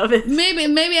thinking of is. Maybe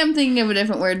I'm thinking of a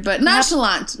different word, but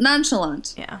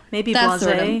nonchalant. Yeah, maybe blasé.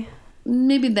 Sort of,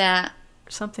 maybe that.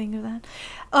 Something of that.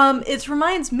 It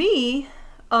reminds me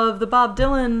of the Bob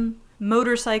Dylan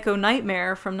Motorcycle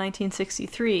Nightmare from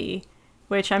 1963,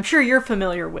 which I'm sure you're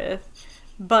familiar with,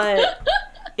 but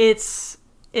it's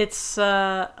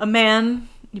a man.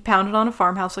 He pounded on a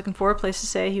farmhouse looking for a place to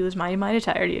stay. He was mighty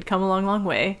tired. He had come a long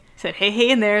way. He said, hey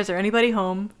in there, is there anybody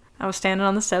home? I was standing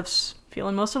on the steps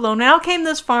feeling most alone. Now came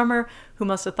this farmer who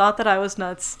must have thought that I was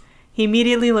nuts. He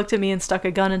immediately looked at me and stuck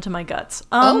a gun into my guts.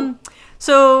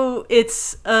 So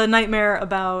it's a nightmare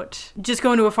about just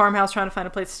going to a farmhouse trying to find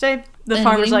a place to stay. The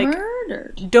farmer's like,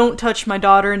 murdered. Don't touch my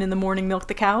daughter, and in the morning milk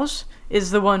the cows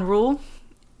is the one rule.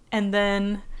 And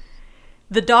then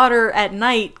the daughter at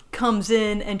night comes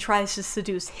in and tries to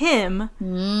seduce him.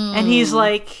 And he's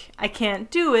like, I can't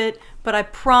do it, but I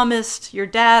promised your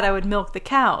dad I would milk the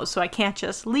cows, so I can't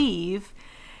just leave.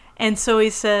 And so he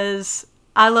says,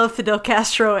 I love Fidel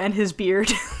Castro and his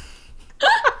beard.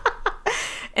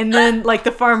 And then, like,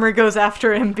 the farmer goes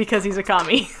after him because he's a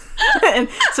commie. And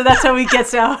so that's how he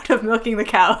gets out of milking the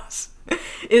cows,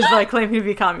 is by claiming to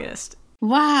be communist.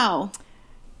 Wow.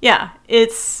 Yeah,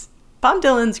 Bob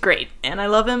Dylan's great, and I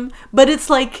love him, but it's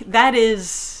like, that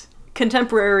is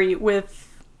contemporary with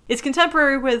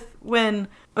when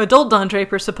adult Don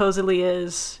Draper supposedly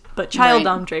is, but child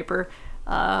Don Draper,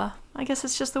 I guess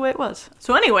it's just the way it was.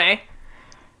 So anyway,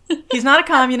 he's not a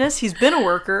communist, he's been a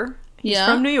worker, he's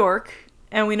from New York,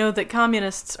 and we know that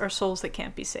communists are souls that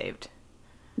can't be saved.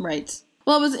 Right.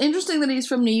 Well, it was interesting that he's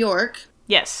from New York.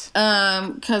 Yes.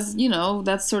 Because, you know,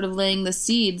 that's sort of laying the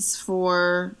seeds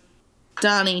for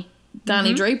Donnie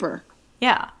Draper.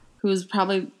 Yeah. Who's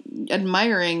probably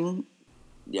admiring,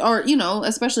 or, you know,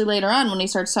 especially later on when he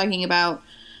starts talking about,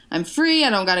 I'm free, I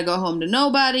don't gotta go home to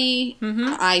nobody,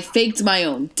 I faked my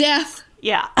own death.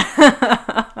 Yeah.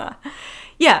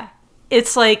 Yeah.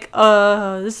 It's like,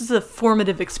 this is a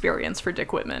formative experience for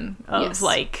Dick Whitman of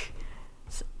like,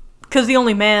 because the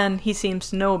only man he seems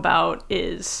to know about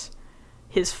is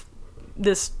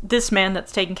this man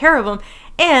that's taking care of him,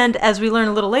 and as we learn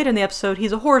a little later in the episode,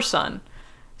 he's a whore son.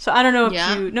 So I don't know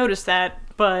if you noticed that,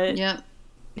 but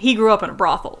he grew up in a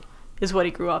brothel, is what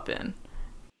he grew up in.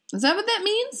 Is that what that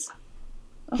means?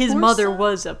 His mother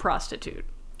was a prostitute.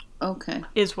 Okay.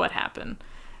 Is what happened.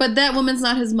 But that woman's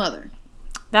not his mother.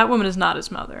 That woman is not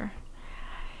his mother.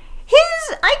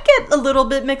 I get a little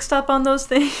bit mixed up on those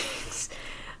things.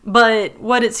 But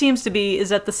what it seems to be is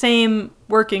that the same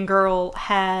working girl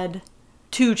had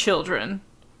 2 children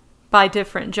by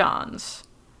different Johns.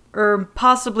 Or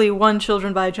possibly one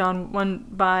children by John, one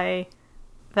by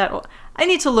that. I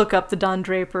need to look up the Don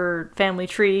Draper family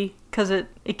tree, because it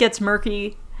gets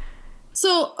murky.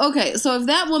 So, okay, so if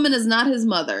that woman is not his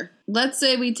mother, let's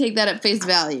say we take that at face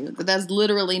value, that that's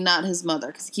literally not his mother,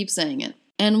 because he keeps saying it.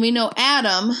 And we know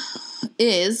Adam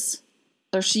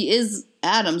she is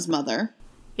Adam's mother.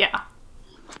 Yeah.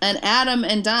 And Adam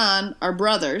and Don are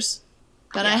brothers.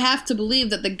 Then I have to believe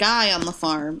that the guy on the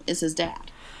farm is his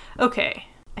dad. Okay.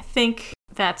 I think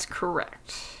that's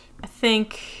correct.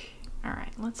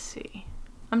 Alright, let's see.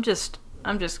 I'm just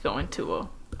going to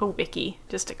a wiki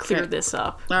just to clear this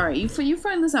up. Alright, you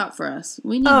find this out for us.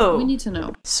 We need to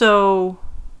know. So,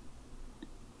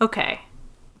 okay.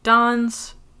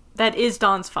 That is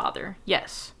Don's father.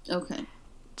 Yes. Okay.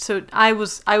 So I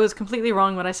was completely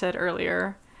wrong what I said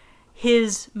earlier.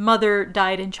 His mother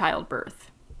died in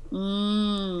childbirth.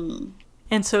 And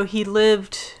so he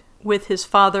lived with his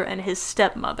father and his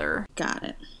stepmother. Got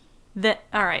it.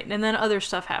 All right, and then other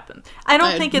stuff happened. I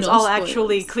don't think it's all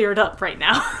actually cleared up right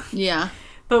now. Yeah.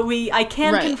 But I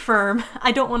can confirm,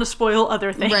 I don't want to spoil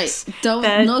other things. Right.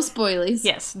 No spoilies.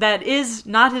 Yes, that is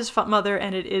not his mother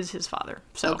and it is his father.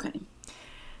 So, okay.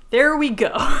 There we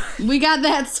go. We got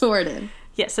that sorted.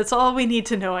 Yes, that's all we need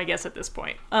to know, I guess, at this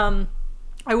point.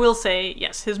 I will say,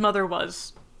 yes, his mother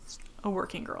was a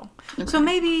working girl. Okay. So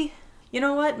maybe, you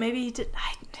know what? Maybe he did.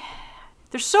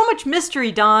 There's so much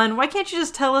mystery, Don. Why can't you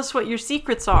just tell us what your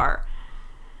secrets are?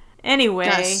 Anyway.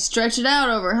 Gotta stretch it out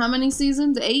over how many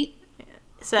seasons? 8?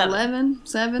 7. 11?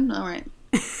 7? All right.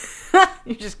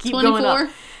 You just keep 24? Going up.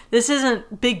 This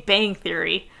isn't Big Bang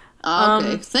Theory.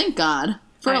 Okay, thank God.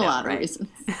 For a lot of reasons.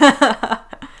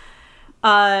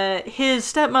 His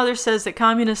stepmother says that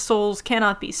communist souls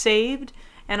cannot be saved,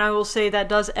 and I will say that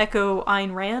does echo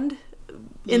Ayn Rand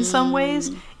in some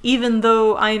ways. Even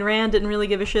though Ayn Rand didn't really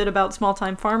give a shit about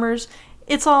small-time farmers,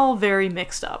 it's all very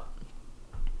mixed up.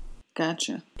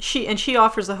 Gotcha. She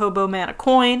offers the hobo man a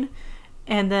coin,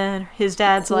 and then his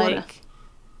dad's like,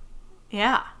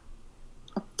 yeah.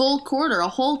 A full quarter, a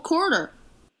whole quarter,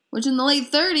 which in the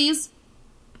late 30s,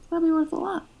 probably worth a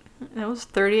lot. That was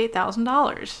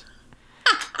 $38,000.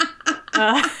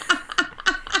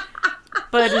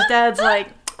 But his dad's like,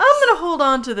 I'm gonna hold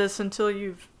on to this until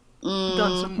you've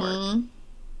done some work.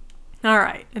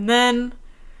 Alright, and then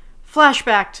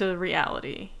flashback to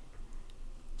reality.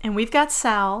 And we've got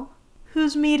Sal,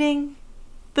 who's meeting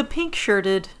the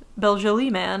pink-shirted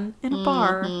Beljolie man in a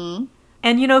bar.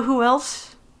 And you know who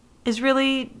else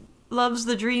really loves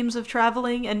the dreams of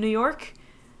traveling in New York?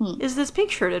 is this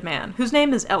pink-shirted man, whose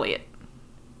name is Elliot.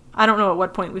 I don't know at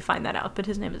what point we find that out, but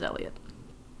his name is Elliot.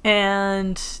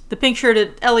 And the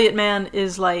pink-shirted Elliot man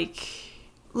is like,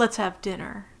 let's have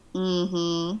dinner.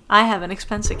 Mm-hmm. I have an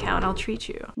expense account. I'll treat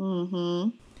you.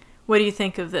 Mm-hmm. What do you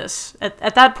think of this?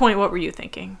 At that point, what were you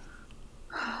thinking?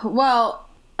 Well,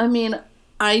 I mean,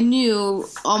 I knew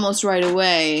almost right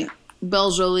away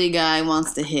Belle Jolie guy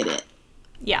wants to hit it.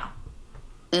 Yeah.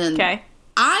 And okay.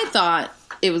 I thought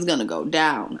it was going to go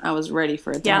down. I was ready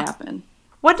for it to happen.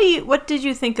 What did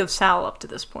you think of Sal up to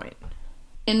this point?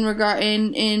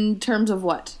 In terms of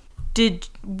what? Do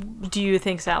you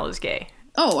think Sal is gay?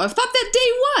 Oh, I've thought that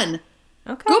day one.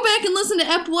 Okay. Go back and listen to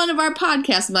Ep 1 of our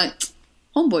podcast. I'm like,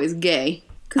 homeboy's gay.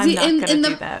 I'm not going to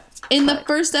do that. In the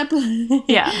first episode,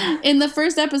 in the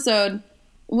first episode,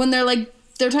 when they're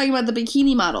talking about the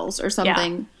bikini models or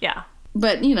something. Yeah.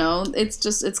 But,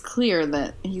 it's clear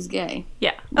that he's gay.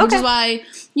 Yeah. Okay. Which is why,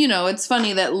 it's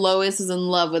funny that Lois is in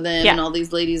love with him and all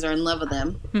these ladies are in love with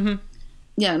him. Mm-hmm.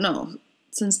 Yeah, no.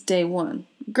 Since day one.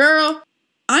 Girl,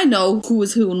 I know who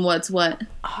is who and what's what.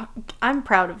 I'm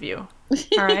proud of you.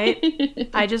 All right?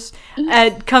 I just,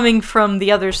 coming from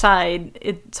the other side,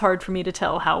 it's hard for me to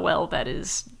tell how well that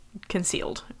is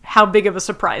concealed. How big of a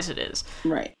surprise it is.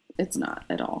 Right. It's not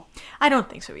at all. I don't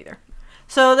think so either.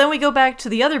 So then we go back to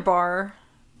the other bar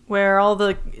where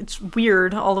it's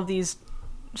weird, all of these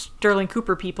Sterling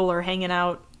Cooper people are hanging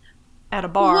out at a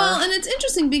bar. Well, and it's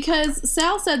interesting because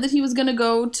Sal said that he was going to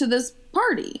go to this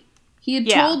party. He had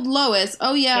told Lois,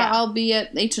 I'll be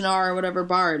at H&R or whatever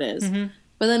bar it is. Mm-hmm.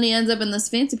 But then he ends up in this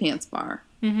fancy pants bar.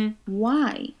 Mm-hmm.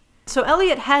 Why? So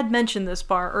Elliot had mentioned this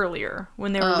bar earlier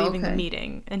when they were leaving the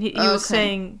meeting. And he was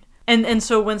saying... And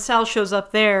so when Sal shows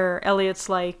up there, Elliot's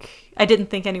like, I didn't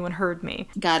think anyone heard me.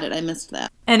 Got it. I missed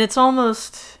that. And it's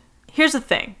almost... Here's the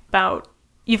thing about...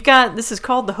 This is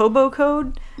called the hobo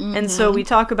code. Mm-hmm. And so we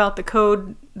talk about the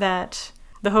code that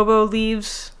the hobo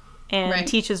leaves and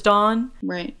teaches Dawn.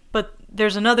 Right. But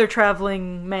there's another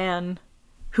traveling man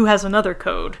who has another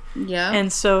code. Yeah.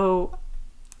 And so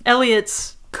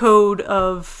Elliot's code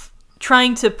of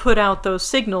trying to put out those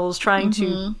signals, trying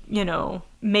to,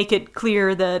 make it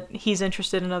clear that he's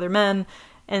interested in other men,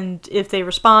 and if they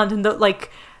respond, and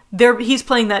he's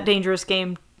playing that dangerous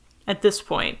game at this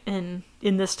point in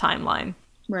this timeline.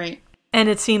 Right. And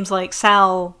it seems like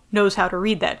Sal knows how to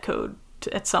read that code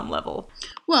at some level.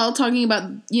 Well, talking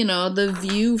about, the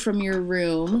view from your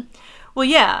room. Well,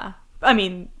 yeah. I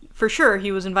mean, for sure,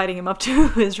 he was inviting him up to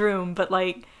his room, but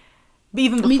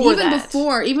even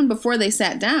before they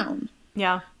sat down.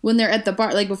 Yeah. When they're at the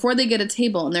bar, before they get a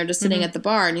table and they're just sitting at the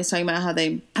bar, and he's talking about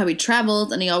how he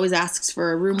travels and he always asks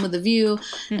for a room with a view,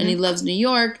 and he loves New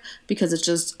York because it's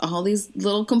just all these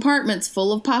little compartments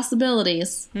full of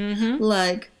possibilities,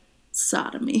 like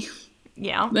sodomy.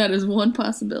 Yeah, that is one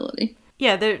possibility.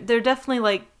 Yeah, they're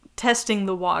definitely testing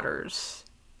the waters,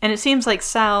 and it seems like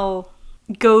Sal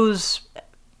goes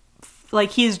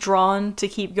he's drawn to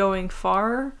keep going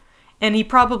far. And he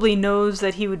probably knows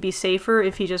that he would be safer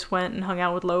if he just went and hung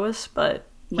out with Lois, but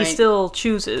he still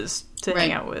chooses to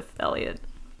hang out with Elliot.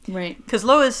 Right. Because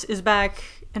Lois is back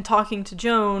and talking to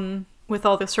Joan with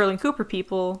all the Sterling Cooper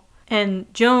people,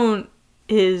 and Joan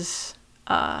is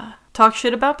talk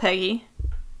shit about Peggy.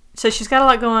 Says she's got a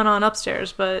lot going on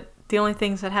upstairs, but the only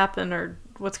things that happen are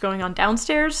what's going on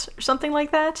downstairs or something like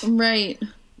that. Right.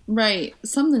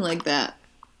 Something like that,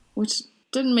 which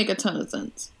didn't make a ton of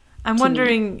sense. I'm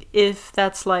wondering if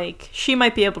that's she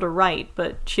might be able to write,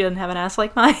 but she doesn't have an ass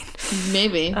like mine.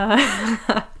 Maybe.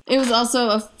 It was also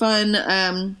a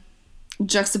fun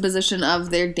juxtaposition of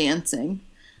their dancing.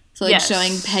 So,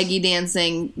 showing Peggy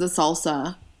dancing the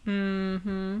salsa.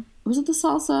 Mm-hmm. Was it the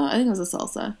salsa? I think it was the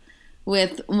salsa.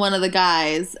 With one of the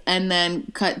guys, and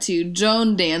then cut to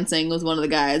Joan dancing with one of the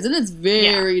guys. And it's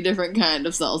very different kind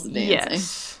of salsa dancing.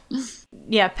 Yes.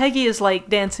 Yeah, Peggy is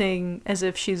dancing as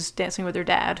if she's dancing with her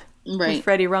dad. Right. With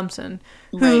Freddie Rumsen,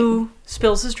 who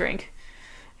spills his drink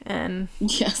and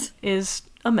is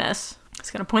a mess. I was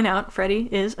going to point out, Freddie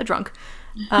is a drunk.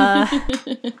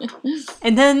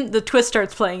 And then the twist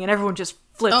starts playing and everyone just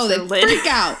flips their lid. Oh, they freak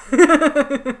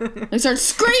out. They start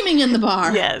screaming in the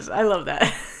bar. Yes, I love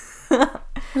that.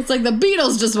 It's like the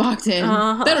Beatles just walked in.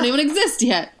 Uh-huh. They don't even exist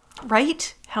yet.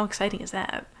 Right? How exciting is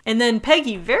that? And then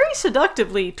Peggy very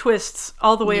seductively twists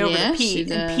all the way over to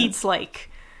Pete. And Pete's like,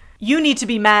 you need to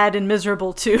be mad and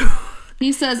miserable too.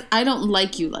 He says, I don't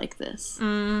like you like this.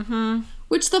 Mm-hmm.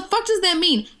 Which the fuck does that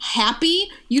mean?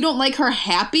 Happy? You don't like her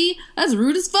happy? That's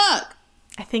rude as fuck.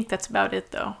 I think that's about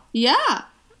it though. Yeah.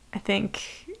 I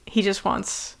think he just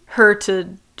wants her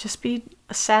to just be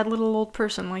a sad little old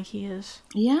person like he is.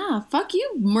 Yeah. Fuck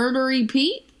you, murdery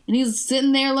Pete. And he's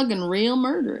sitting there looking real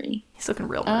murdery. He's looking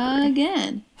real murdery.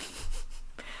 Again.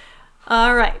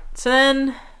 All right. So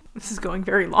then, this is going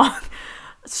very long.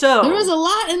 So there was a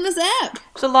lot in this ep.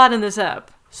 There's a lot in this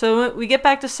ep. So we get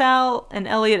back to Sal and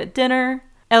Elliot at dinner.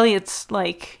 Elliot's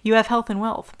like, you have health and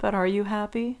wealth, but are you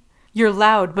happy? You're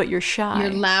loud, but you're shy.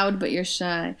 You're loud, but you're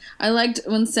shy. I liked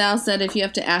when Sal said, if you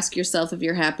have to ask yourself if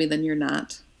you're happy, then you're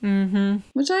not. Mm-hmm.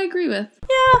 Which I agree with.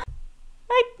 Yeah.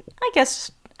 I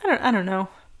guess, I don't know.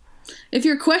 If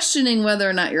you're questioning whether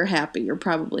or not you're happy, you're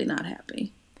probably not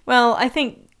happy. Well, I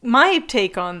think my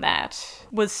take on that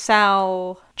was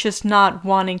Sal just not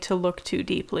wanting to look too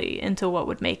deeply into what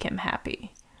would make him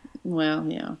happy.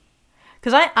 Well, yeah.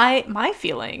 Because my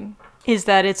feeling is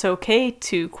that it's okay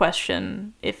to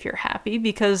question if you're happy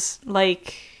because,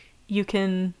 like, you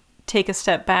can take a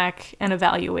step back and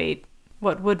evaluate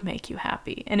what would make you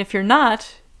happy. And if you're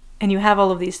not, and you have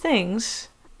all of these things,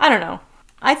 I don't know.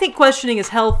 I think questioning is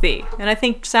healthy, and I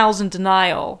think Sal's in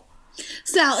denial.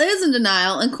 Sal is in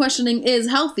denial, and questioning is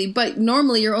healthy, but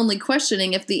normally you're only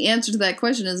questioning if the answer to that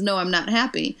question is, no, I'm not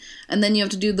happy. And then you have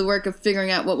to do the work of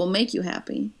figuring out what will make you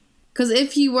happy. Because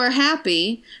if he were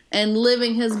happy and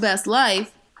living his best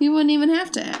life, he wouldn't even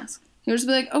have to ask. He would just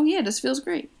be like, oh yeah, this feels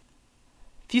great.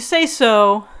 If you say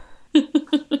so,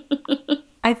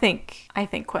 I think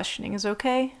questioning is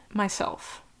okay,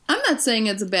 myself. I'm not saying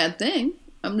it's a bad thing.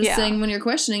 I'm just saying when you're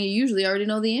questioning, you usually already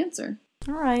know the answer.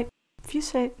 All right. If you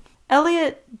say it.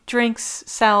 Elliot drinks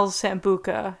Sal's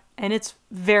Sambuca, and it's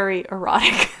very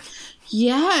erotic.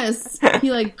 Yes.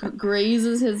 He, like,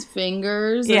 grazes his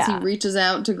fingers as he reaches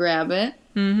out to grab it.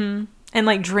 Mm-hmm. And,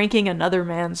 like, drinking another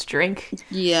man's drink.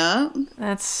 Yeah.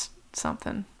 That's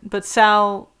something. But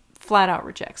Sal flat out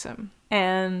rejects him.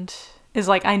 And is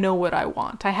like, I know what I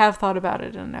want. I have thought about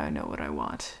it, and now I know what I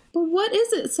want. But what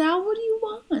is it, Sal? What do you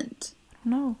want? I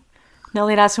don't know. And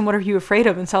Elliot asks him, what are you afraid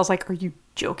of? And Sal's like, are you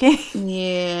joking?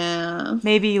 Yeah.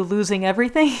 Maybe losing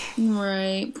everything?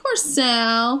 Right. Poor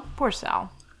Sal. Poor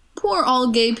Sal. Poor all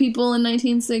gay people in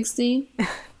 1960.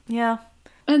 Yeah.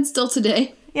 And still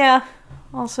today. Yeah.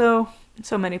 Also, in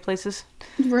so many places.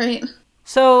 Right.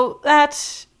 So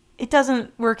it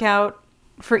doesn't work out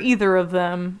for either of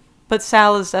them. But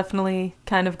Sal is definitely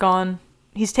kind of gone.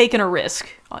 He's taken a risk,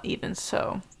 even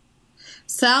so.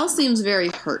 Sal seems very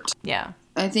hurt. Yeah.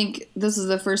 I think this is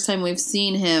the first time we've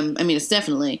seen him. I mean, it's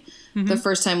definitely the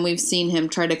first time we've seen him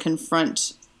try to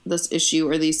confront this issue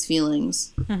or these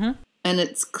feelings. Mm-hmm. And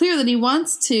it's clear that he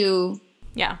wants to.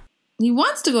 Yeah. He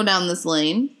wants to go down this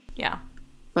lane. Yeah.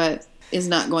 But is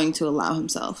not going to allow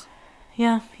himself.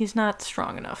 Yeah, he's not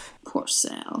strong enough. Poor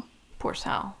Sal. Poor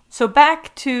Sal. So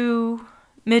back to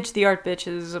Midge the Art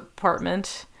Bitch's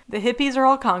apartment. The hippies are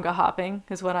all conga hopping,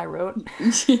 is what I wrote.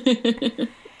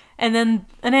 And then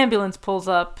an ambulance pulls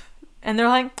up, and they're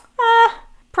like,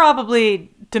 probably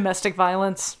domestic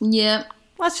violence. Yep.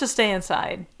 Let's just stay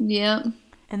inside. Yep.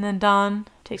 And then Don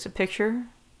takes a picture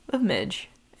of Midge,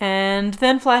 and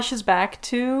then flashes back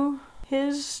to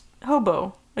his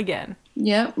hobo again.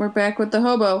 Yep, we're back with the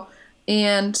hobo.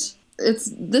 And this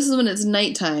is when it's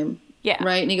nighttime. Yeah.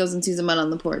 Right? And he goes and sees him out on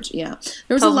the porch. Yeah.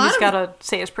 There was he's gotta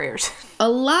say his prayers. A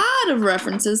lot of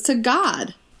references to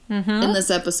God in this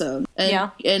episode.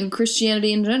 And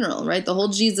Christianity in general, right? The whole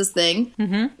Jesus thing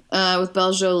with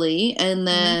Belle Jolie. And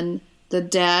then the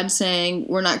dad saying,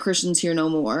 we're not Christians here no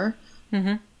more.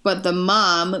 Mm-hmm. But the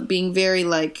mom being very,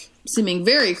 like, seeming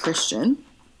very Christian.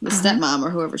 The stepmom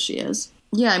or whoever she is.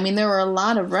 Yeah, I mean, there were a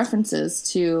lot of references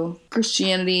to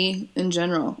Christianity in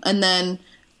general. And then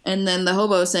the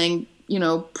hobo saying, you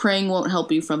know, praying won't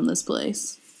help you from this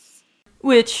place.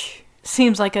 Which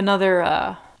seems like another,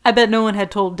 I bet no one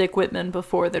had told Dick Whitman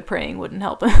before that praying wouldn't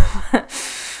help him.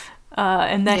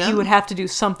 And that he would have to do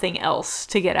something else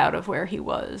to get out of where he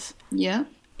was. Yeah.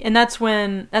 And that's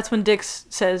when Dick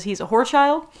says he's a whore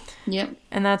child. Yep.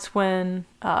 And that's when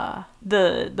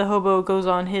the hobo goes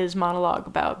on his monologue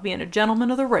about being a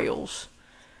gentleman of the rails.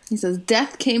 He says,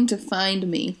 death came to find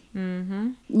me.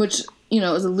 Mm-hmm. Which, you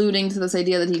know, is alluding to this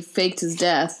idea that he faked his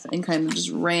death and kind of just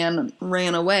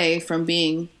ran away from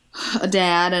being a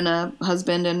dad and a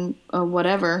husband and a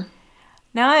whatever.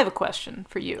 Now I have a question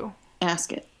for you.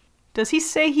 Ask it. Does he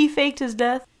say he faked his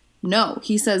death? No,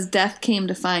 he says death came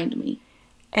to find me.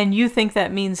 And you think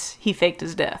that means he faked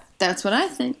his death? That's what I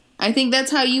think. I think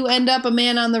that's how you end up a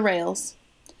man on the rails.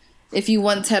 If you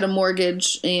once had a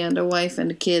mortgage and a wife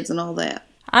and kids and all that.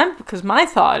 Because my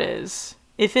thought is,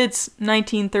 if it's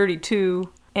 1932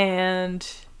 and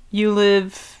you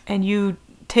live and you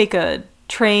take a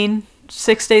train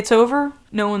 6 states over,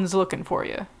 no one's looking for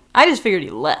you. I just figured he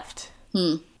left.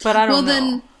 But I don't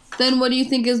know. Then what do you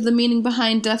think is the meaning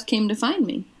behind death came to find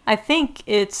me? I think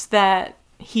it's that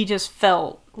he just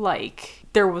felt like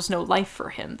there was no life for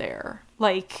him there.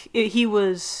 Like, he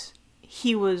was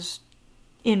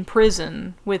in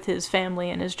prison with his family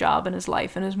and his job and his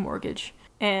life and his mortgage.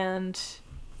 And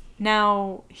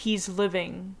now he's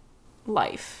living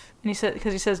life. And he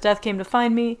says, death came to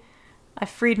find me. I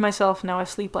freed myself. Now I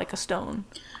sleep like a stone.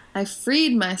 I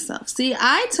freed myself. See,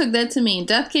 I took that to mean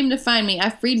death came to find me. I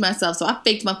freed myself, so I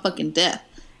faked my fucking death.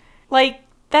 Like,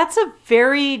 that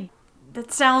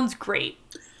sounds great.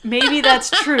 Maybe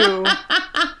that's true.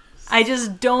 I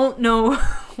just don't know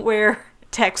where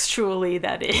textually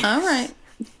that is. All right.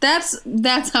 That's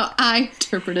how I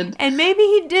interpreted. And maybe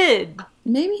he did.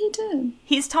 Maybe he did.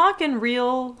 He's talking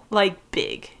real, like,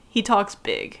 big. He talks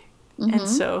big. Mm-hmm. And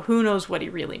so who knows what he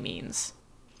really means.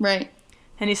 Right.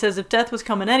 And he says if death was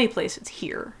coming any place, it's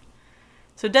here.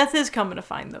 So death is coming to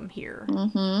find them here.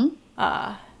 Mm-hmm.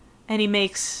 And he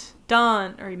makes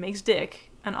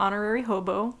Dick an honorary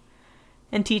hobo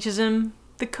and teaches him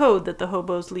the code that the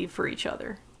hobos leave for each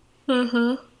other.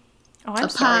 Mm-hmm. Oh, I'm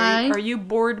sorry. Are you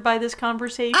bored by this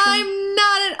conversation? I'm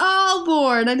not at all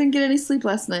bored. I didn't get any sleep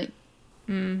last night.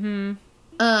 Mm-hmm.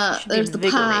 There's the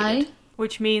pie.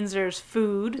 Which means there's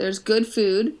food. There's good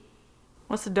food.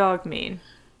 What's the dog mean?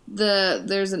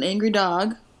 There's an angry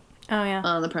dog. Oh, yeah.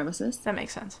 On the premises. That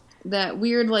makes sense. That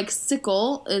weird, like,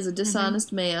 sickle is a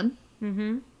dishonest man.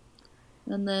 Mm-hmm.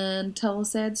 And then tell a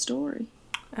sad story.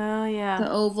 Oh, yeah. The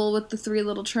oval with the 3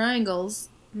 little triangles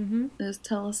is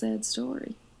tell a sad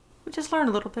story. We just learned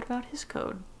a little bit about his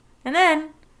code. And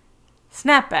then,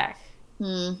 snapback.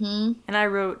 Mm-hmm. And I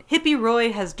wrote, Hippie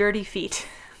Roy has dirty feet.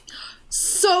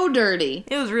 So dirty.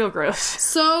 It was real gross.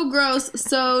 So gross,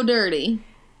 so dirty.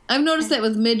 I've noticed that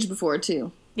with Midge before,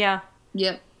 too. Yeah.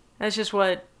 Yep. That's just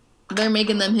what... They're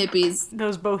making them hippies.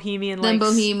 Those bohemian Them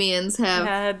bohemians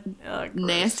have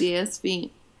nasty-ass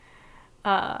feet.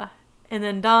 And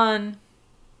then Don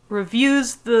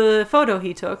reviews the photo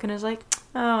he took and is like,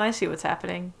 oh, I see what's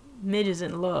happening. Midge is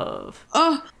in love.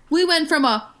 Oh, we went from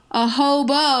a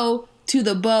hobo to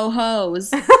the bohos.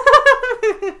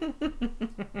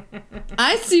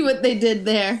 I see what they did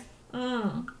there.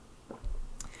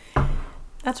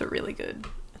 That's a really good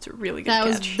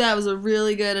catch. That was a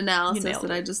really good analysis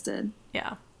that I just did.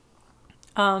 Yeah.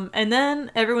 And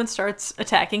then everyone starts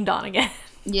attacking Don again.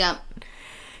 Yeah.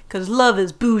 Because love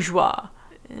is bourgeois.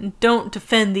 And don't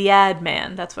defend the ad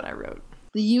man. That's what I wrote.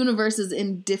 The universe is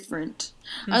indifferent.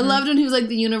 Mm-hmm. I loved when he was like,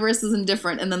 the universe is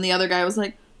indifferent. And then the other guy was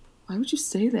like, why would you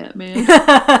say that, man?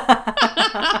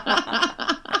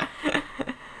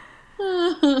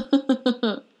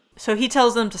 So he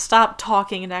tells them to stop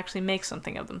talking and actually make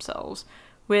something of themselves,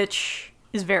 which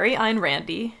is very Ayn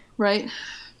Randy. Right.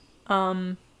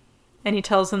 And he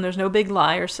tells them there's no big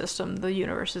lie or system. The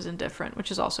universe is indifferent,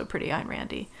 which is also pretty Ayn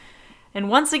Randy. And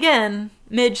once again,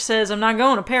 Midge says, I'm not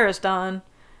going to Paris, Don.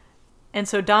 And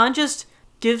so Don just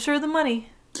gives her the money.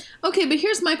 Okay, but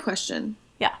here's my question.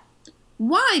 Yeah.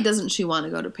 Why doesn't she want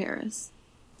to go to Paris?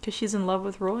 Because she's in love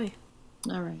with Roy.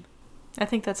 All right. I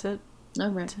think that's it. All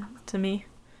right. To me.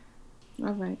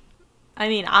 All right. I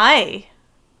mean, I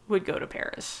would go to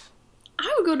Paris.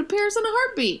 I would go to Paris in a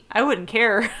heartbeat. I wouldn't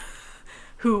care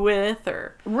who with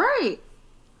or... Right.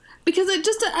 Because it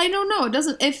just, I don't know, it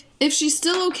doesn't, if she's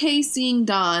still okay seeing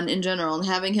Don in general and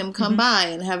having him come by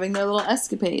and having their little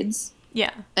escapades.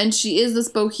 Yeah. And she is this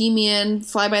bohemian,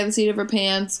 fly by the seat of her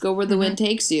pants, go where the wind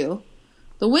takes you.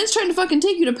 The wind's trying to fucking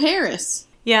take you to Paris.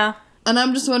 Yeah. And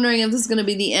I'm just wondering if this is going to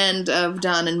be the end of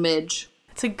Don and Midge.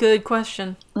 It's a good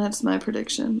question. That's my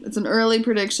prediction. It's an early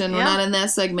prediction. Yeah. We're not in that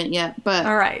segment yet, but...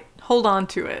 All right. Hold on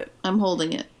to it. I'm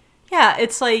holding it. Yeah,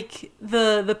 it's like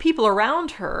the people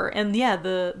around her, and yeah,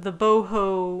 the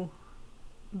boho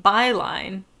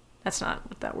byline, that's not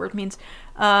what that word means,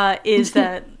 is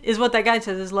what that guy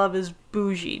says, is love is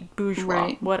bourgeois,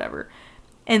 right. Whatever.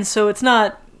 And so it's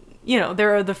not,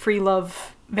 they're the free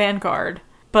love vanguard,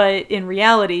 but in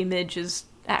reality, Midge is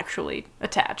actually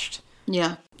attached.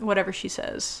 Yeah. Whatever she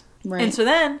says. Right. And so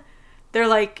then, they're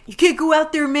like, you can't go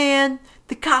out there, man.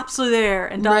 The cops are there.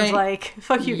 And Don's like,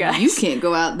 fuck you guys. You can't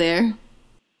go out there.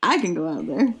 I can go out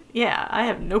there. Yeah, I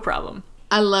have no problem.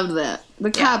 I loved that.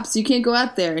 The cops, you can't go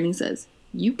out there. And he says,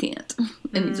 you can't.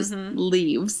 And he just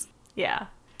leaves. Yeah.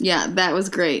 Yeah, that was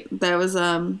great. That was,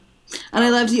 and I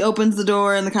loved he opens the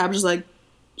door and the cop's just like,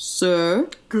 sir.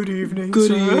 Good evening,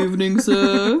 Good sir. evening,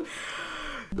 sir.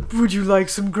 Would you like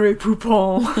some Grey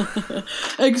Poupon?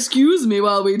 Excuse me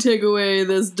while we take away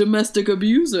this domestic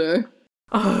abuser.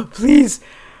 Please,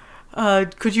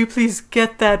 could you please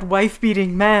get that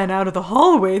wife-beating man out of the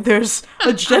hallway? There's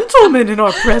a gentleman in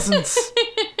our presence.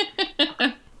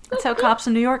 That's how cops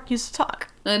in New York used to talk.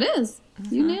 It is.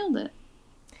 Mm-hmm. You nailed it.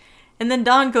 And then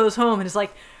Don goes home and is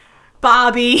like,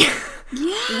 Bobby,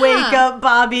 wake up,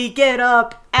 Bobby, get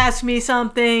up, ask me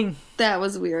something. That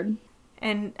was weird.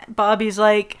 And Bobby's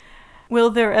like,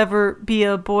 will there ever be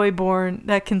a boy born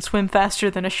that can swim faster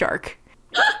than a shark?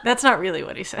 That's not really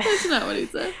what he says. That's not what he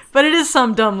says. But it is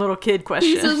some dumb little kid question.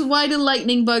 He says, why do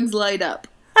lightning bugs light up?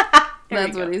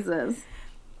 That's what he says.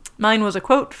 Mine was a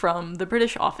quote from the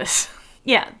British Office.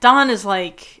 Yeah, Don is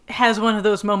like, has one of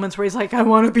those moments where he's like, I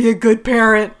want to be a good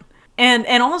parent. And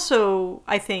also,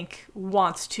 I think,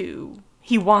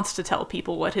 he wants to tell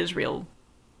people what his real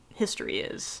history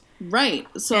is. Right.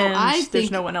 So and I think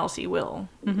there's no one else he will.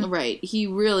 Mm-hmm. Right. He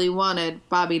really wanted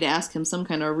Bobby to ask him some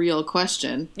kind of real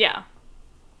question. Yeah.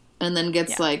 And then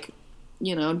gets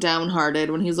downhearted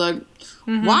when he's like,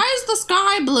 why is the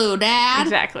sky blue, Dad?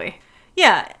 Exactly.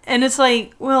 Yeah. And it's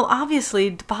like, well, obviously,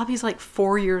 Bobby's like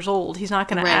 4 years old. He's not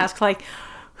going to ask, like,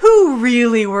 who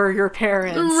really were your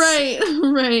parents?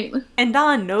 Right. And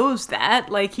Don knows that.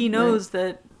 Like, he knows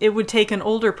that it would take an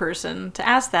older person to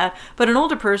ask that. But an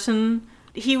older person,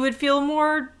 he would feel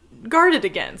more guarded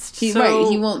against. He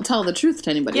won't tell the truth to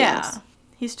anybody else. Yeah.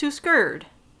 He's too scared.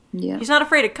 Yeah. He's not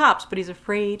afraid of cops, but he's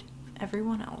afraid of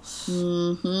everyone else.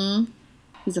 Mm-hmm.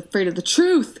 He's afraid of the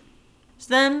truth.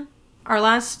 So then, our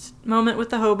last moment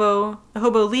with the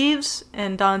hobo leaves,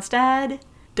 and Don's dad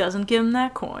doesn't give him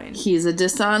that coin. He's a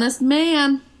dishonest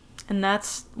man. And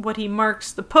that's what he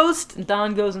marks the post, and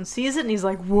Don goes and sees it, and he's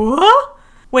like, what?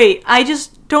 Wait, I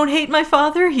just don't hate my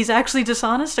father? He's actually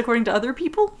dishonest according to other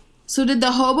people? So did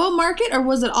the hobo mark it, or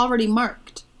was it already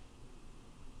marked?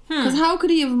 Because how could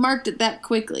he have marked it that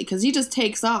quickly? Because he just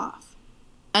takes off.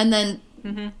 And then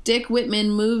Dick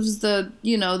Whitman moves the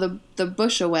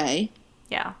bush away.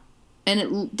 Yeah. And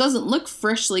it doesn't look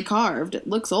freshly carved. It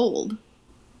looks old.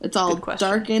 It's all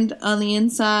darkened on the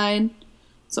inside.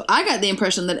 So I got the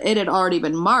impression that it had already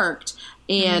been marked.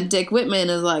 And Dick Whitman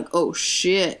is like, oh,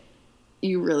 shit.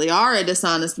 You really are a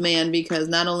dishonest man, because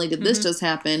not only did this just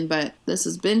happen, but this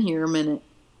has been here a minute.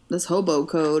 This hobo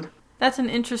code. That's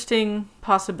an interesting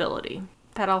possibility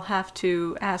that I'll have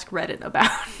to ask Reddit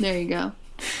about. There you go.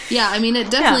 Yeah, I mean,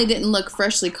 it definitely didn't look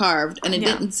freshly carved, and it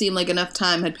didn't seem like enough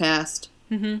time had passed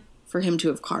for him to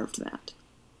have carved that.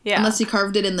 Yeah. Unless he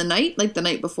carved it in the night, like the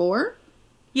night before?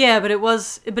 Yeah, but it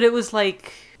was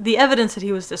like, the evidence that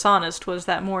he was dishonest was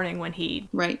that morning when he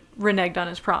reneged on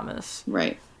his promise.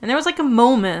 Right. And there was like a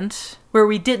moment where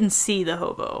we didn't see the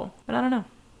hobo, but I don't know.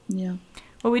 Yeah.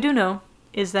 What we do know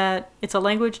is that it's a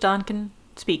language Don can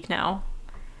speak now,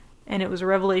 and it was a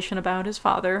revelation about his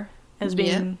father as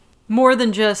being more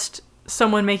than just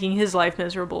someone making his life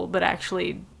miserable, but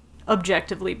actually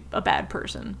objectively a bad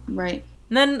person. Right.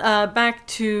 And then back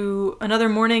to another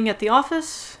morning at the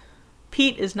office.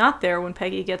 Pete is not there when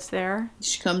Peggy gets there.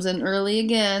 She comes in early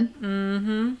again.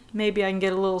 Mm-hmm. Maybe I can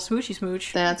get a little smoochy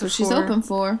smooch. That's what she's hoping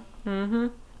for. Mm-hmm.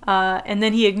 And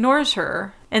then he ignores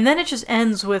her. And then it just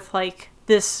ends with, like,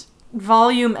 this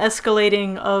volume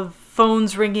escalating of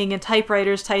phones ringing and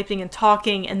typewriters typing and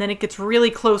talking. And then it gets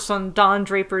really close on Don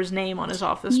Draper's name on his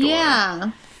office door.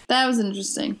 Yeah. That was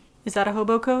interesting. Is that a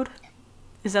hobo code?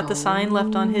 Is that the sign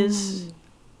left on his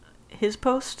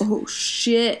post? Oh,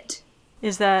 shit.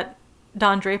 Is that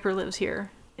Don Draper lives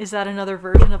here? Is that another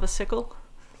version of a sickle?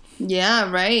 Yeah,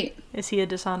 right. Is he a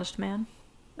dishonest man?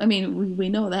 I mean, we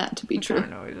know that to be true. I don't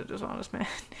know he's a dishonest man.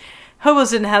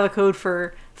 Hobos didn't have a code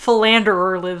for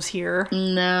philanderer lives here.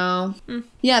 No.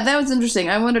 Yeah, that was interesting.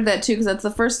 I wondered that too, because that's the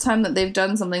first time that they've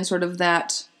done something sort of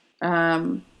that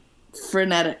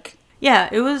frenetic. Yeah,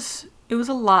 it was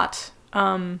a lot.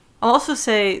 I'll also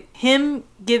say him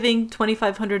giving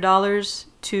 $2,500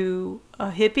 to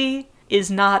a hippie is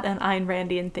not an Ayn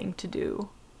Randian thing to do.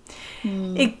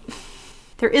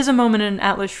 There is a moment in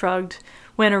Atlas Shrugged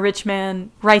when a rich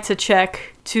man writes a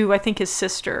check to, I think, his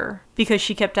sister because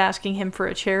she kept asking him for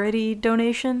a charity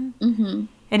donation. Mm-hmm.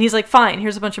 And he's like, fine,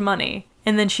 here's a bunch of money.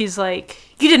 And then she's like,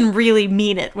 you didn't really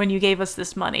mean it when you gave us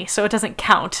this money, so it doesn't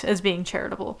count as being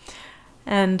charitable.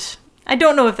 And I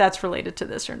don't know if that's related to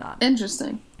this or not.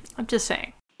 Interesting. I'm just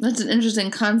saying. That's an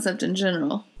interesting concept in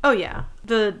general. Oh, yeah.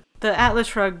 The Atlas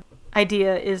Shrugged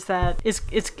idea is that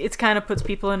it's kind of puts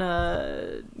people in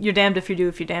a you're damned if you do,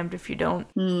 if you're damned if you don't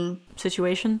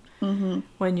situation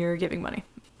when you're giving money.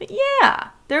 But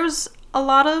yeah, there was a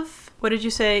lot of, what did you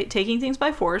say, taking things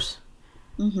by force.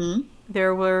 Mm-hmm.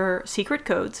 There were secret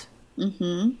codes.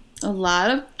 Mm-hmm. A lot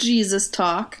of Jesus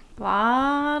talk. A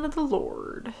lot of the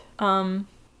Lord.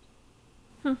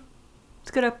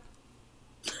 It's good up.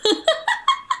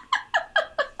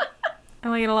 I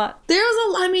like it a lot. There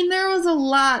was a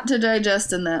lot to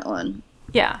digest in that one.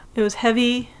 Yeah, it was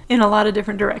heavy in a lot of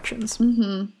different directions.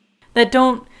 Mm-hmm. that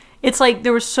don't... It's like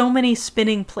there were so many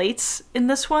spinning plates in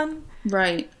this one.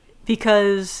 Right.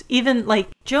 Because even, like,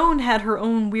 Joan had her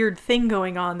own weird thing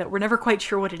going on that we're never quite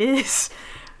sure what it is.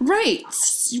 Right.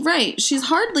 She's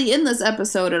hardly in this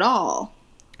episode at all.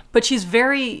 But she's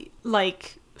very,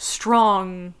 like,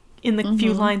 strong in the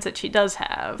few lines that she does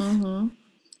have. Mm-hmm.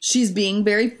 She's being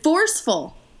very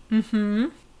forceful. Mm-hmm.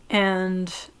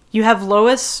 And you have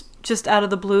Lois just out of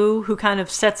the blue who kind of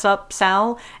sets up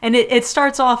Sal. And it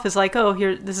starts off as like, oh,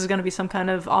 here, this is going to be some kind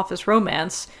of office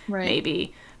romance,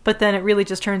 maybe. But then it really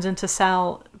just turns into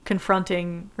Sal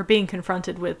being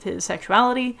confronted with his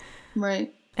sexuality.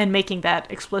 Right. And making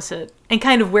that explicit. And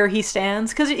kind of where he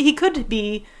stands. Because he could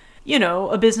be, you know,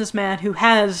 a businessman who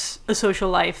has a social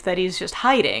life that he's just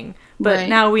hiding. But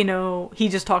now we know he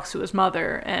just talks to his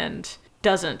mother and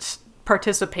doesn't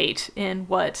participate in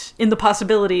the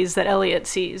possibilities that Elliot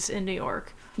sees in New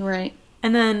York. Right.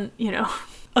 And then, you know,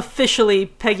 officially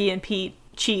Peggy and Pete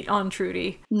cheat on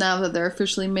Trudy. Now that they're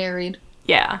officially married.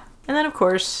 Yeah. And then, of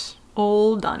course,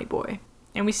 old Donny Boy.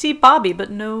 And we see Bobby, but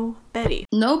no Betty.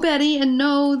 No Betty and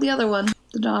no the other one,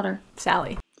 the daughter.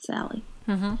 Sally.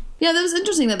 Mm-hmm. Yeah, that was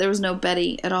interesting that there was no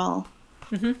Betty at all.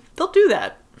 Mm-hmm. They'll do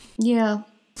that. Yeah.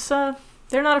 So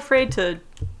they're not afraid to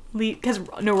leave, because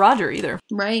no Roger either.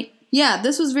 Right. Yeah,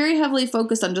 this was very heavily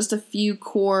focused on just a few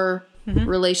core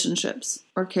relationships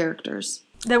or characters.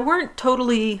 That weren't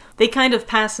totally, they kind of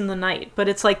pass in the night, but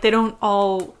it's like they don't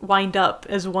all wind up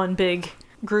as one big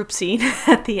group scene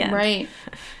at the end. Right.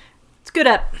 It's good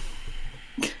up.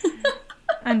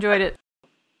 I enjoyed it.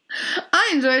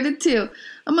 I enjoyed it too.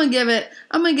 I'm gonna give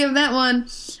that one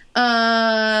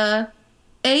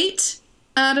 8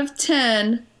 out of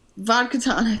 10 vodka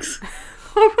tonics.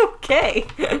 Okay.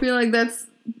 I feel like that's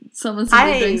some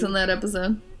things in that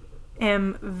episode.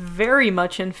 Am very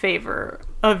much in favor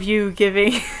of you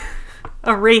giving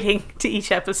a rating to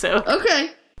each episode.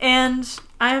 Okay. And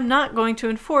I am not going to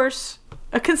enforce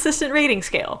a consistent rating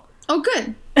scale. Oh,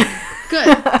 good.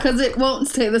 Good, because it won't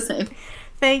stay the same.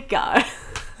 Thank God.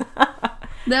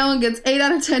 That one gets 8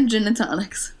 out of 10 gin and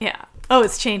tonics. Yeah. Oh,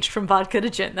 it's changed from vodka to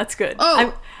gin. That's good.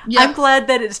 Oh, I'm glad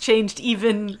that it's changed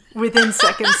even within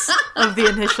seconds of the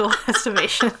initial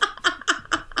estimation.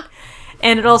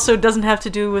 And it also doesn't have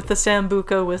to do with the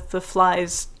Sambuca with the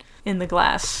flies in the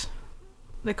glass.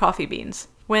 The coffee beans.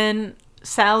 When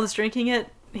Sal is drinking it,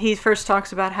 he first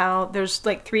talks about how there's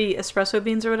like 3 espresso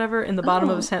beans or whatever in the bottom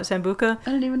of a Sambuca.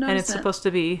 I didn't even notice and it's supposed to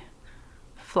be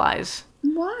flies.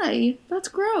 Why? That's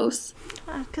gross.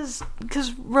 Because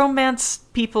romance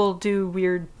people do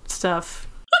weird stuff.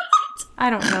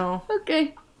 I don't know.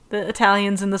 Okay. The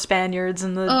Italians and the Spaniards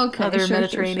and the other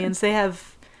Mediterraneans, they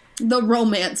have... The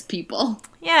romance people.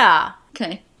 Yeah.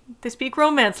 Okay. They speak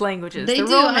romance languages. They do.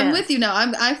 Romance. I'm with you now.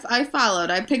 I followed.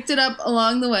 I picked it up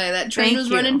along the way. That train was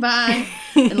running by,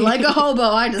 and like a hobo,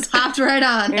 I just hopped right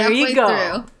on halfway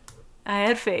through. I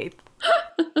had faith.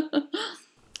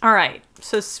 All right.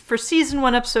 So for season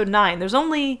 1, episode 9, there's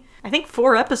only, I think,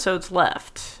 4 episodes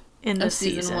left in this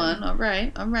season. Season 1. All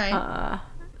right.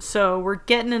 So we're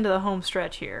getting into the home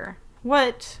stretch here.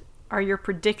 What are your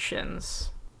predictions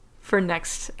for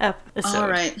next episode? All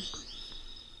right.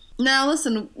 Now,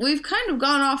 listen, we've kind of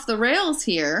gone off the rails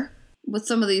here with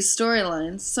some of these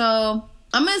storylines. So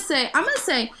I'm gonna say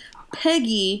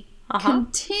Peggy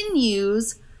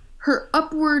continues her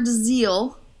upward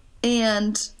zeal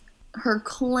and her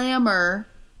clamor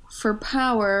for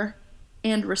power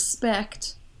and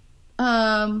respect.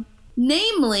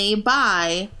 Namely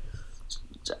by,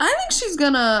 I think she's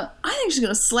gonna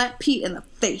slap Pete in the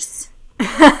face.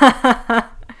 I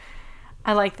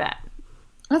like that.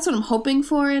 That's what I'm hoping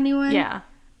for anyway. Yeah.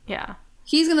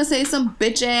 He's gonna say some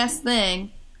bitch ass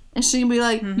thing, and she's gonna be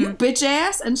like, you bitch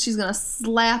ass, and she's gonna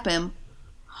slap him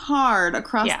hard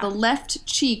across the left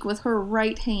cheek with her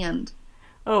right hand.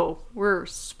 Oh, we're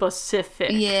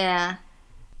specific. Yeah.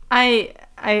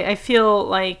 I feel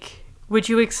like, would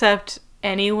you accept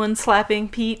anyone slapping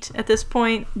Pete at this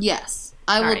point? Yes.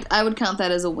 I would count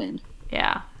that as a win.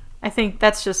 Yeah. I think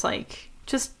that's just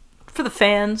for the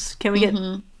fans. Can we get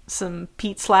some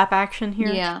Pete slap action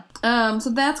here? Yeah. So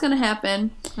that's gonna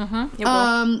happen. It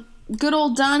will. Good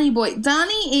old Donny Boy.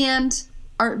 Donny and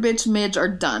Art Bitch Midge are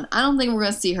done. I don't think we're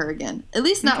gonna see her again. At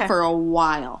least not for a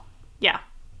while. Yeah.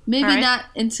 Maybe not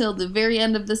until the very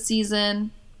end of the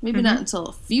season. Maybe not until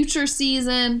a future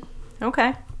season.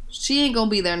 Okay. She ain't gonna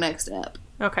be there next ep.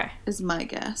 Okay. Is my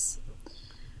guess.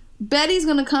 Betty's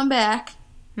gonna come back.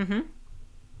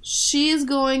 She is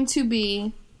going to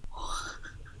be...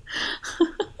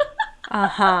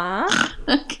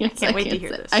 I can't wait to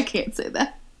hear this. I can't say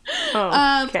that.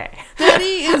 Oh, okay.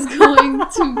 Betty is going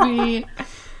to be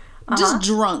just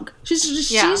drunk.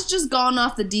 She's just gone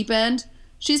off the deep end.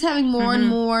 She's having more and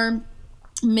more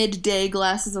midday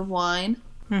glasses of wine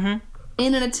in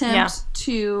an attempt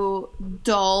to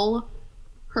dull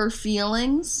her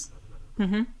feelings.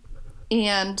 And,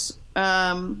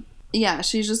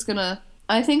 she's just gonna...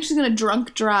 I think she's gonna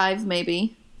drunk drive,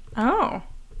 maybe. Oh.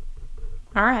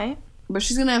 All right. But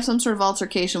she's gonna have some sort of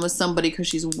altercation with somebody because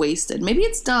she's wasted. Maybe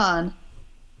it's Dawn.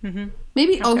 Maybe...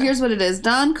 Okay. Oh, here's what it is.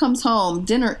 Dawn comes home.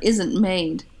 Dinner isn't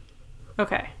made.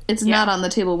 Okay. It's not on the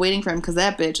table waiting for him because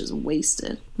that bitch is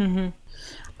wasted.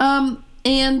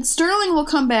 And Sterling will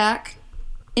come back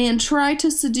and try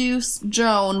to seduce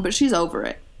Joan, but she's over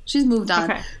it. She's moved on.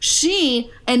 Okay.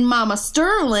 She and Mama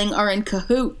Sterling are in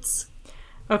cahoots.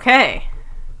 Okay.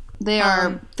 They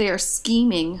are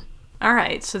scheming. All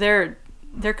right, so they're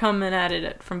coming at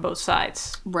it from both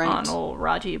sides. Right. On old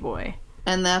Raji boy.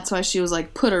 And that's why she was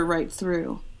like, put her right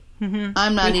through.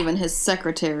 I'm not even his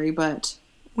secretary, but...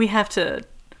 We have to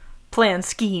plan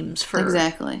schemes for...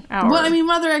 Exactly. What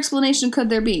other explanation could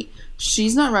there be?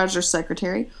 She's not Roger's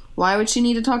secretary. Why would she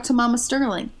need to talk to Mama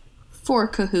Sterling? For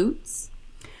cahoots.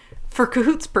 For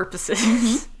cahoots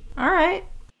purposes. All right.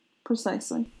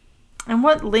 Precisely. And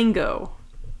what lingo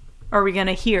are we going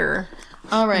to hear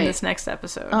in this next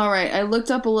episode? All right. I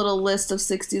looked up a little list of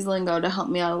 60s lingo to help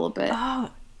me out a little bit.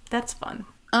 Oh, that's fun.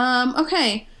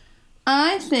 Okay.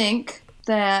 I think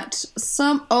that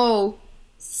somebody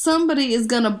is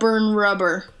going to burn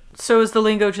rubber. So is the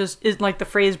lingo is like the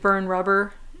phrase burn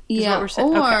rubber? Is what we're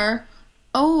saying?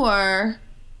 Or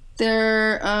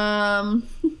they're,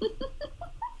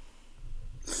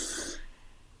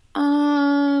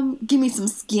 give me some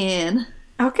skin.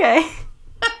 Okay.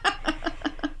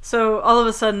 So all of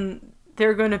a sudden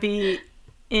they're going to be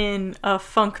in a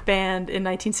funk band in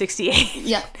 1968.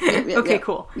 Yep. Okay,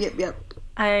 cool. Yep.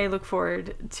 I look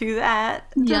forward to that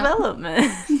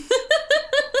development.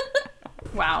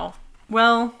 Wow.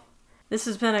 Well, this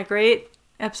has been a great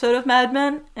episode of Mad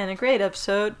Men and a great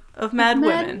episode of Mad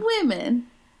Women.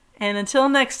 And until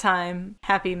next time,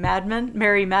 happy Mad Men,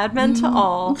 merry Mad Men to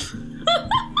all.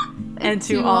 And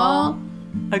to all,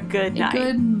 a good night.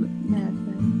 Good Mad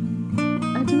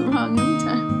Men. I do it wrong every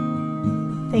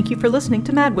time. Thank you for listening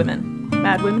to Mad Women.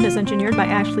 Mad Women is engineered by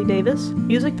Ashley Davis,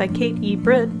 music by Kate E.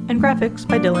 Britt, and graphics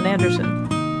by Dylan Anderson.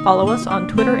 Follow us on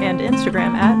Twitter and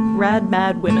Instagram at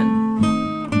RadMadWomen.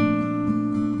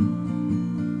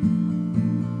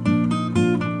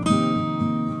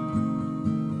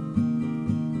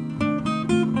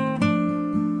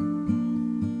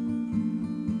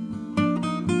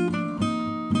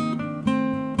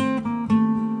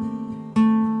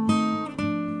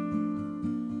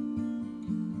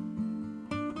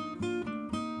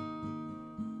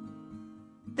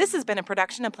 This has been a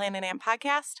production of Planet Amp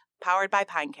Podcast, powered by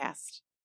Pinecast.